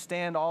you can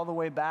stand all the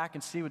way back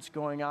and see what's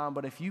going on,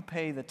 but if you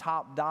pay the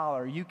top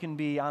dollar, you can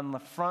be on the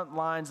front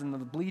lines and the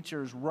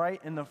bleachers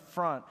right in the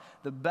front,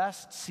 the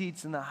best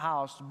seats in the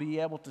house, to be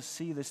able to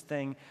see this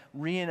thing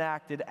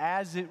reenacted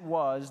as it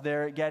was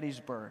there at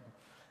Gettysburg.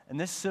 And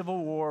this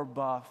Civil War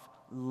buff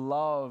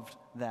loved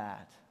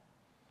that.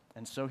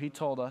 And so he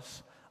told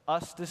us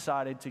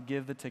decided to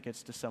give the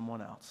tickets to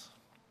someone else.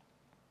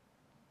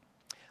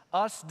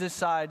 Us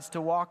decides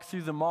to walk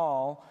through the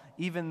mall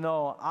even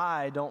though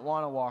I don't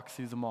want to walk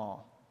through the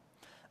mall.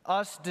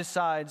 Us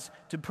decides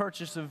to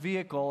purchase a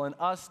vehicle, and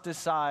us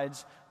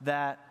decides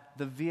that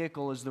the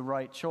vehicle is the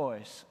right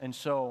choice. And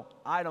so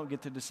I don't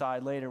get to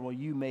decide later, well,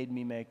 you made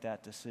me make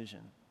that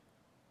decision.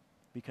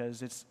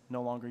 Because it's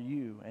no longer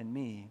you and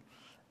me,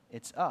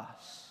 it's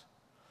us.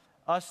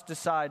 Us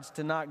decides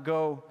to not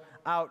go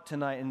out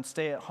tonight and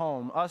stay at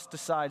home. Us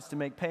decides to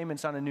make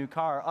payments on a new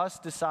car. Us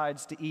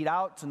decides to eat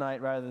out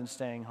tonight rather than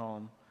staying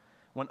home.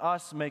 When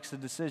us makes a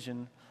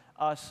decision,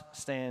 us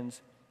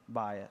stands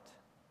by it.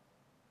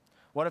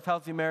 What if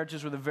healthy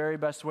marriages were the very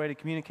best way to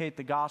communicate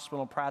the gospel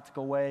in a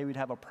practical way? We'd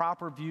have a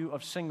proper view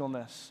of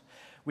singleness.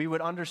 We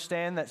would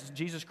understand that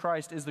Jesus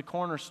Christ is the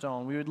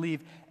cornerstone. We would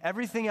leave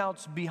everything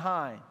else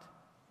behind.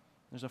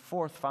 There's a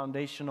fourth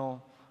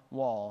foundational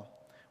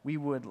wall. We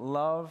would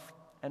love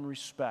and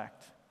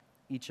respect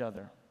each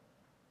other.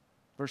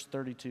 Verse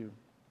 32.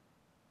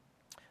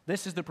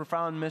 This is the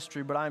profound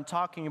mystery, but I'm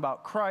talking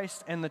about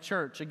Christ and the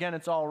church. Again,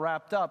 it's all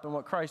wrapped up in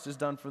what Christ has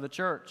done for the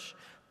church.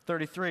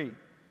 33.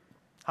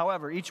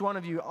 However, each one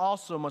of you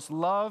also must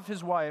love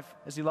his wife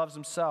as he loves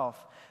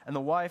himself, and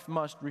the wife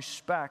must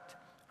respect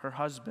her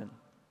husband.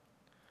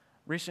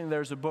 Recently,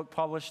 there's a book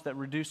published that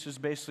reduces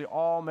basically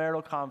all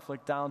marital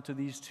conflict down to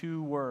these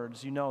two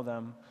words. You know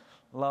them: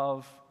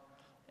 love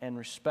and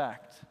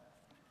respect.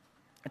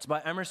 It's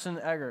by Emerson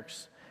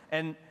Eggers.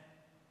 And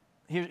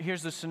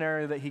here's the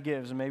scenario that he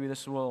gives, and maybe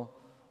this will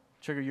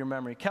trigger your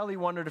memory. Kelly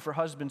wondered if her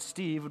husband,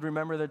 Steve, would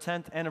remember their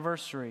 10th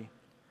anniversary.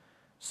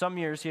 Some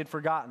years he had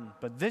forgotten,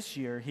 but this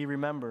year he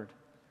remembered.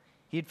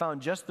 He had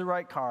found just the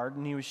right card,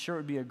 and he was sure it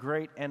would be a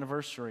great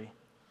anniversary.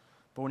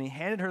 But when he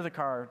handed her the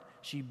card,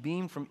 she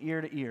beamed from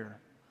ear to ear.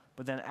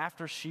 But then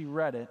after she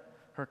read it,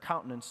 her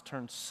countenance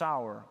turned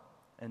sour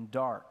and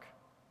dark.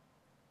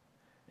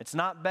 "It's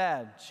not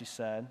bad," she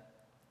said,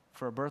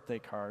 for a birthday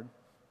card.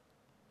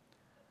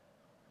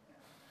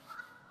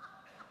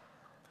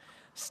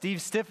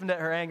 Steve stiffened at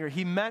her anger.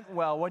 He meant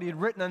well. What he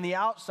had written on the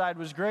outside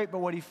was great, but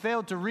what he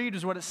failed to read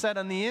was what it said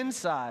on the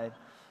inside.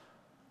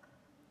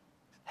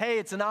 "Hey,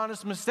 it's an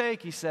honest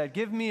mistake," he said.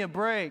 "Give me a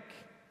break."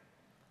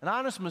 An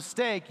honest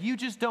mistake, you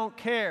just don't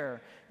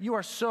care. You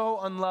are so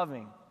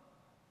unloving.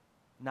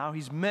 Now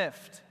he's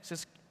miffed. He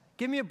says,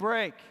 give me a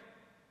break.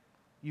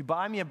 You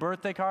buy me a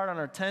birthday card on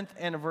our 10th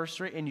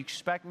anniversary and you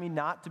expect me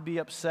not to be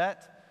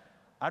upset?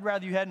 I'd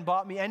rather you hadn't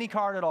bought me any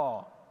card at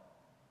all.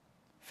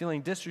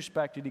 Feeling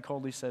disrespected, he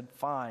coldly said,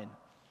 fine,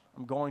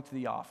 I'm going to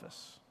the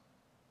office.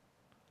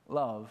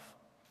 Love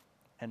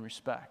and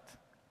respect.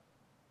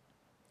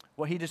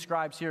 What he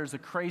describes here is the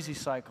crazy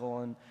cycle,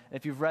 and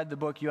if you've read the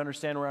book, you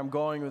understand where I'm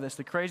going with this.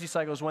 The crazy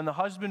cycle is when the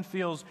husband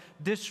feels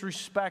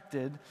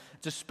disrespected,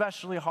 it's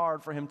especially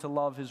hard for him to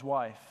love his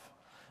wife.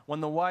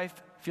 When the wife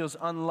feels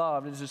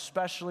unloved, it is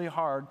especially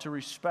hard to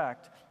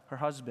respect her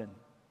husband.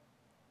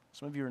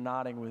 Some of you are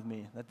nodding with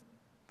me.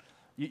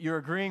 You're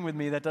agreeing with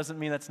me. That doesn't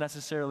mean that's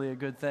necessarily a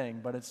good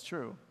thing, but it's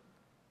true.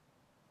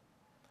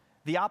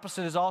 The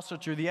opposite is also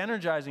true, the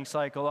energizing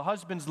cycle. A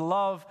husband's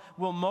love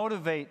will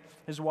motivate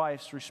his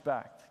wife's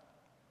respect.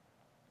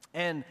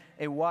 And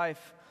a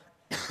wife's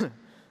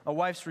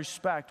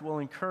respect will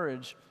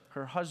encourage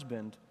her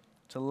husband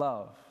to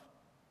love.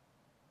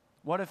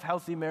 What if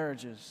healthy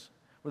marriages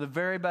were the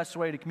very best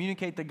way to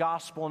communicate the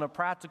gospel in a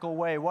practical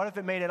way? What if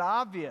it made it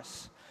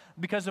obvious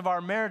because of our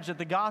marriage that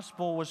the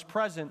gospel was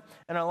present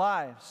in our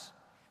lives?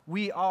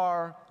 We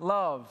are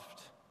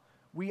loved.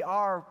 We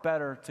are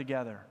better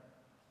together.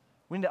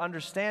 We need to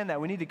understand that.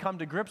 We need to come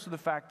to grips with the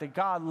fact that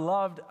God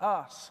loved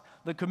us.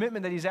 The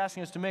commitment that he's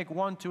asking us to make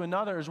one to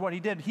another is what he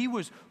did. He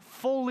was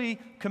fully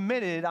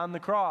committed on the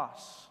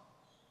cross.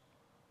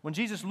 When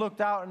Jesus looked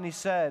out and he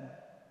said,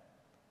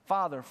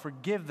 Father,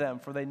 forgive them,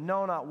 for they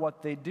know not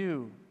what they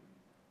do.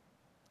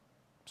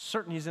 I'm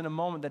certain he's in a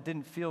moment that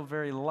didn't feel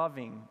very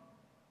loving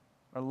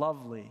or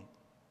lovely.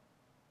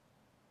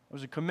 It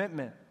was a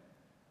commitment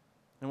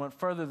and went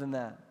further than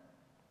that.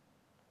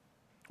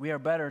 We are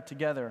better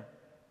together.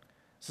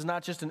 This is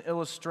not just an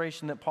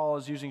illustration that Paul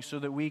is using so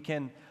that we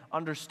can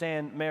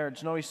understand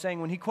marriage. No, he's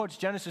saying, when he quotes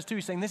Genesis 2,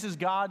 he's saying this is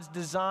God's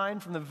design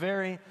from the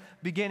very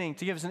beginning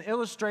to give us an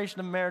illustration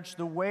of marriage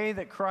the way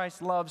that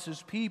Christ loves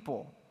his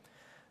people.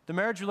 The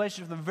marriage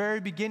relationship from the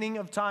very beginning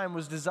of time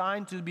was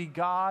designed to be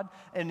God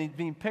and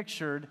being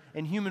pictured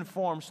in human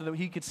form so that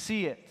he could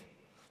see it.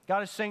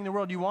 God is saying to the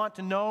world, you want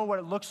to know what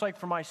it looks like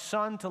for my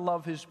son to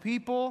love his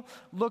people?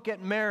 Look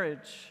at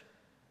marriage.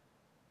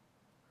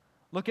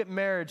 Look at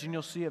marriage and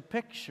you'll see a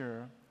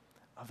picture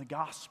of the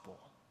gospel.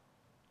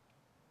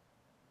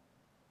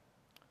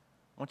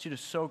 I want you to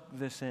soak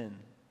this in.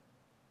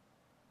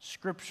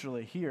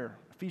 Scripturally here,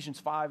 Ephesians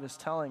 5 is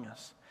telling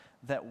us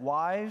that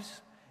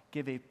wives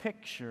give a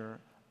picture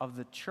of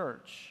the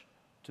church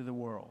to the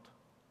world.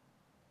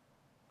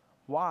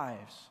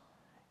 Wives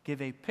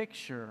give a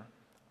picture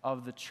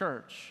of the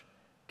church,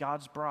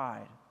 God's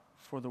bride,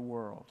 for the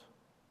world.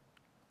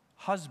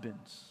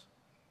 Husbands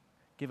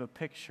give a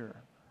picture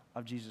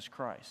of Jesus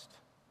Christ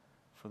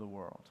for the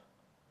world.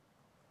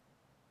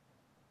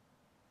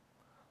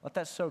 Let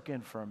that soak in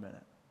for a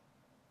minute.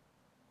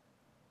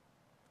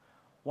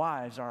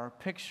 Wives are a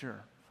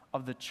picture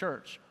of the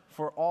church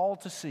for all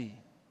to see.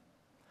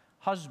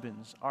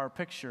 Husbands are a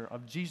picture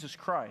of Jesus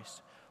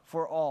Christ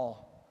for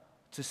all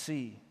to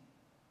see.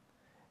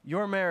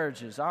 Your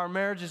marriages, our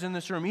marriages in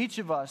this room, each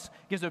of us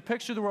gives a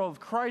picture of the world of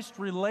Christ's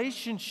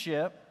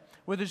relationship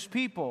with his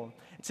people.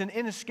 It's an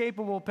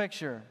inescapable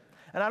picture.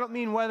 And I don't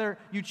mean whether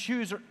you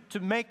choose to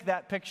make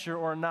that picture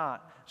or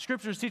not.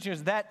 Scripture is teaching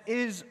us that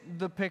is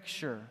the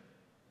picture.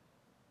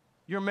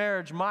 Your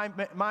marriage,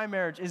 my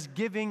marriage, is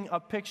giving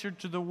a picture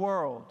to the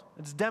world.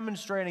 It's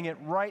demonstrating it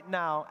right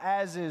now,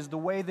 as is the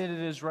way that it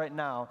is right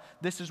now.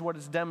 This is what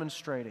it's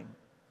demonstrating.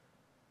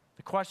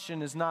 The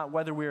question is not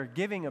whether we are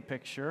giving a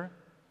picture.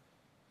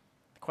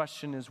 The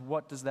question is,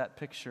 what does that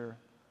picture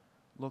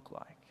look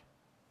like?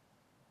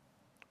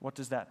 What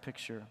does that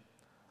picture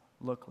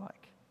look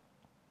like?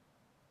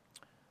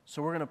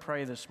 So we're going to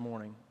pray this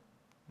morning.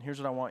 And here's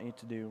what I want you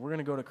to do. We're going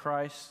to go to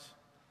Christ.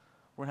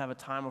 We're going to have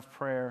a time of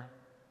prayer.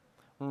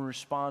 We're going to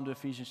respond to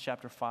Ephesians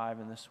chapter 5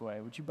 in this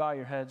way. Would you bow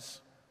your heads,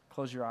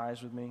 close your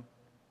eyes with me?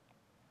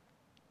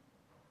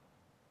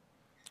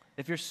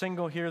 If you're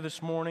single here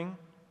this morning,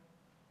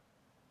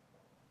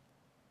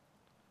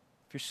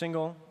 if you're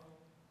single,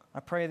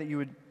 I pray that you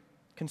would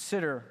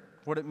consider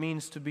what it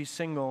means to be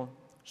single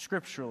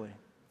scripturally.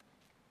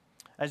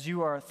 As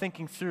you are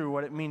thinking through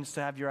what it means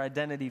to have your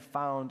identity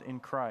found in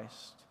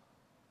Christ.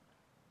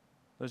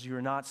 Those of you who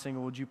are not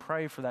single, would you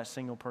pray for that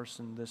single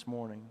person this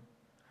morning?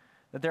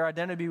 That their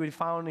identity would be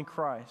found in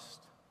Christ.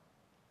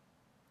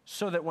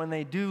 So that when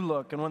they do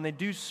look and when they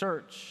do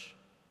search,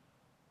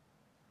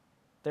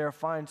 they'll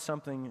find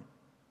something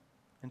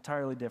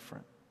entirely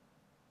different.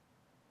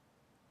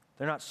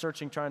 They're not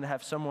searching trying to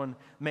have someone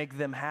make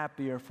them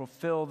happy or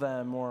fulfill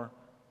them or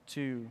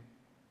to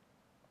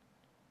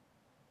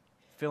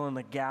fill in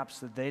the gaps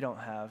that they don't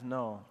have.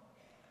 No.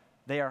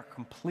 They are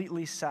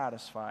completely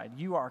satisfied.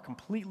 You are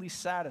completely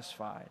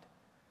satisfied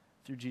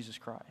through Jesus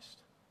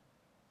Christ.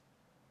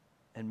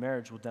 And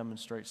marriage will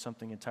demonstrate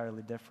something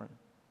entirely different.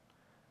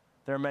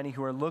 There are many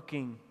who are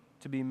looking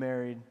to be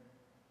married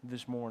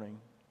this morning.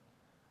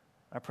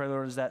 I pray,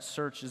 Lord, as that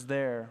search is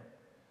there,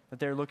 that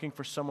they're looking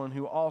for someone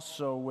who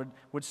also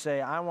would say,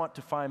 I want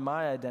to find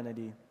my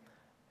identity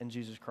in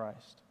Jesus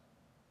Christ.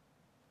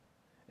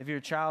 If you're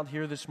a child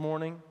here this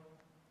morning,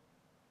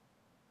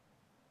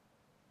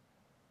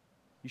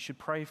 you should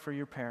pray for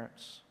your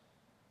parents.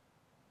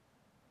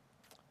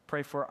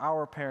 Pray for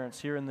our parents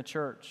here in the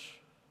church,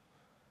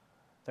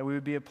 that we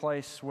would be a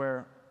place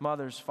where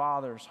mothers,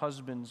 fathers,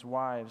 husbands,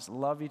 wives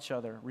love each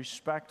other,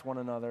 respect one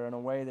another in a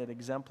way that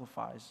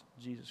exemplifies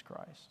Jesus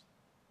Christ.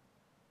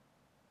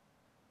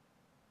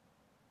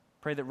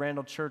 Pray that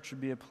Randall Church would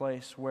be a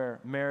place where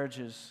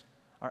marriages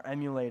are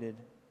emulated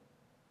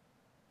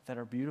that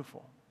are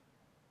beautiful.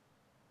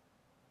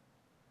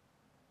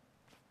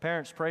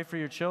 Parents, pray for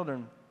your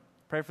children.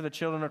 Pray for the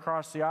children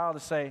across the aisle to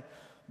say,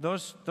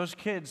 those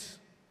kids,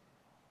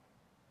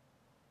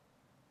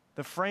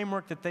 the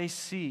framework that they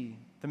see,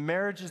 the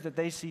marriages that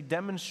they see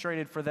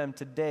demonstrated for them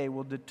today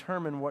will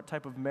determine what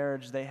type of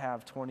marriage they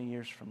have 20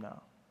 years from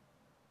now.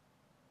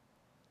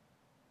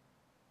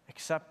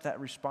 Accept that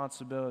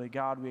responsibility.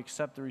 God, we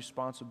accept the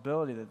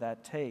responsibility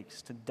that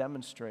takes to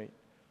demonstrate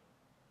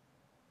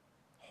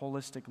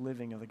holistic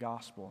living of the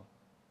gospel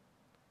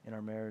in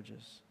our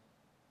marriages.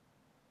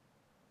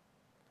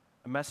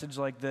 A message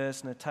like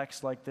this and a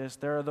text like this,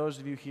 there are those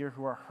of you here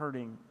who are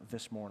hurting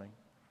this morning,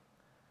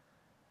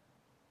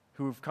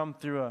 who have come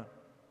through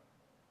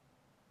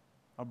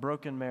a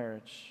broken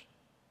marriage.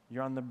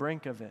 You're on the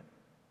brink of it.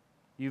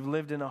 You've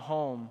lived in a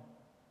home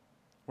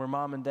where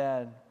mom and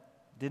dad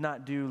did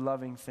not do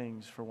loving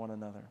things for one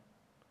another.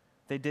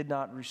 They did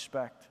not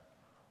respect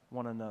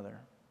one another.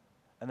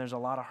 And there's a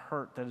lot of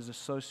hurt that is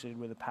associated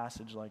with a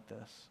passage like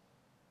this.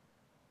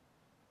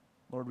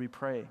 Lord, we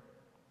pray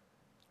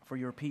for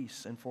your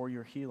peace and for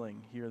your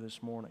healing here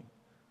this morning.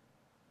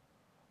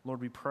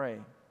 Lord, we pray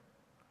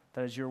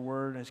that as your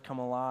word has come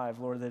alive,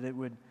 Lord, that it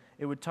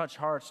would touch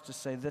hearts to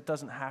say, that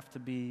doesn't have to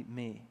be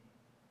me.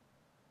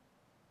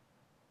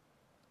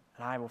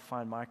 And I will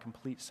find my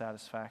complete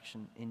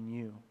satisfaction in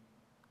you.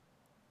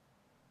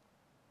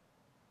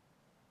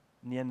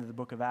 In the end of the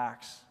book of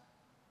Acts,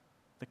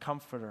 the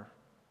Comforter,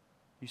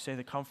 you say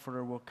the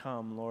Comforter will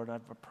come, Lord. I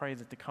pray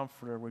that the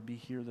Comforter would be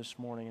here this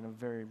morning in a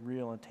very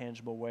real and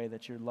tangible way,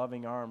 that your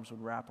loving arms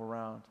would wrap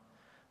around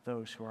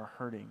those who are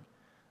hurting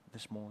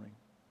this morning.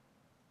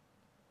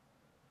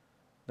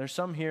 There's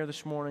some here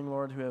this morning,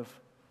 Lord, who have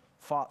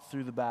fought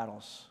through the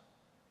battles.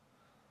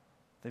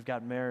 They've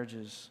got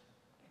marriages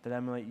that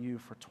emulate you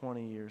for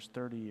 20 years,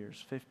 30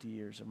 years, 50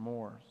 years or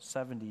more,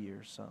 70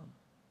 years some.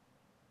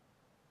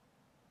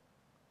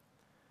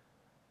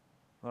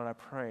 Lord, I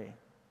pray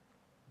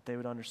that they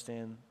would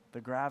understand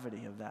the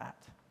gravity of that.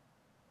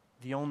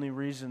 The only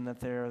reason that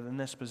they're in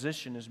this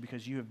position is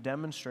because you have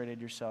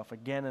demonstrated yourself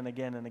again and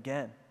again and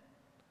again.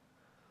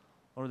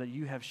 Lord, that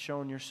you have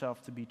shown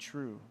yourself to be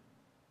true.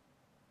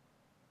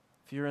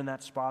 If you're in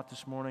that spot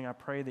this morning, I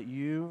pray that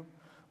you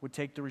would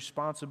take the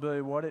responsibility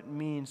of what it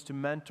means to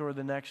mentor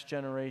the next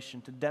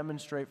generation, to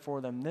demonstrate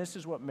for them, this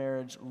is what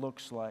marriage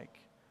looks like.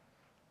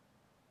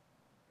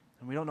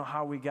 And we don't know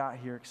how we got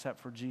here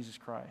except for Jesus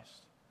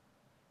Christ.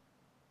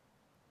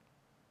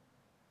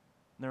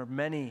 And there are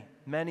many,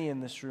 many in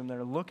this room that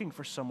are looking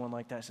for someone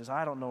like that, says,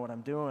 I don't know what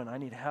I'm doing, I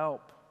need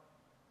help.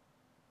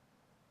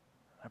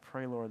 I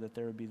pray, Lord, that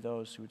there would be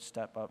those who would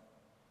step up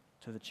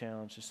to the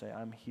challenge to say,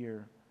 I'm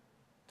here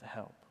to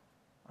help.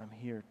 I'm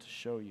here to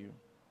show you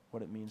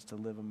what it means to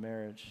live a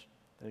marriage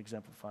that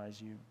exemplifies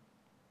you.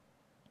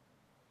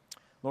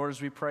 Lord,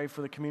 as we pray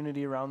for the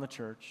community around the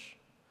church,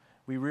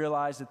 we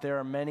realize that there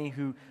are many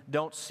who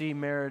don't see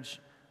marriage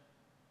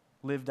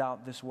lived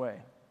out this way.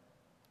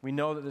 We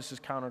know that this is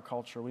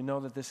counterculture. We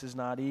know that this is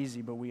not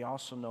easy, but we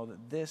also know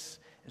that this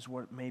is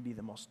what may be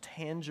the most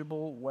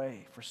tangible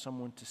way for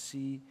someone to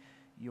see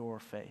your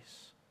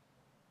face.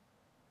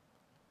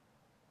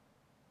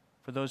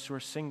 For those who are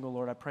single,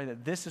 Lord, I pray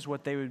that this is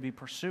what they would be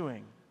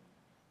pursuing.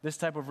 This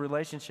type of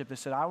relationship that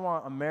said, I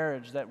want a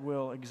marriage that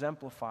will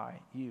exemplify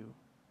you.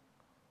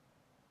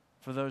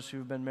 For those who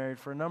have been married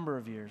for a number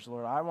of years,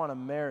 Lord, I want a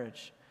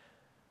marriage.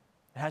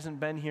 It hasn't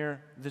been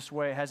here this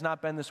way, has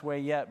not been this way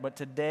yet, but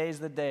today's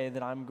the day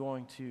that I'm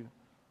going to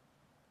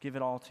give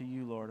it all to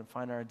you, Lord, and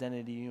find our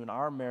identity in you. And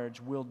our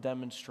marriage will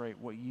demonstrate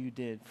what you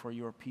did for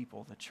your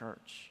people, the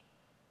church,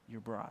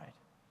 your bride.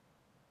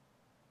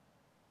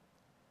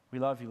 We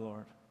love you,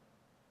 Lord.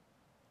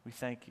 We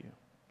thank you.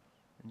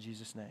 In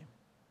Jesus' name,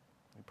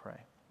 we pray.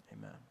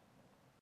 Amen.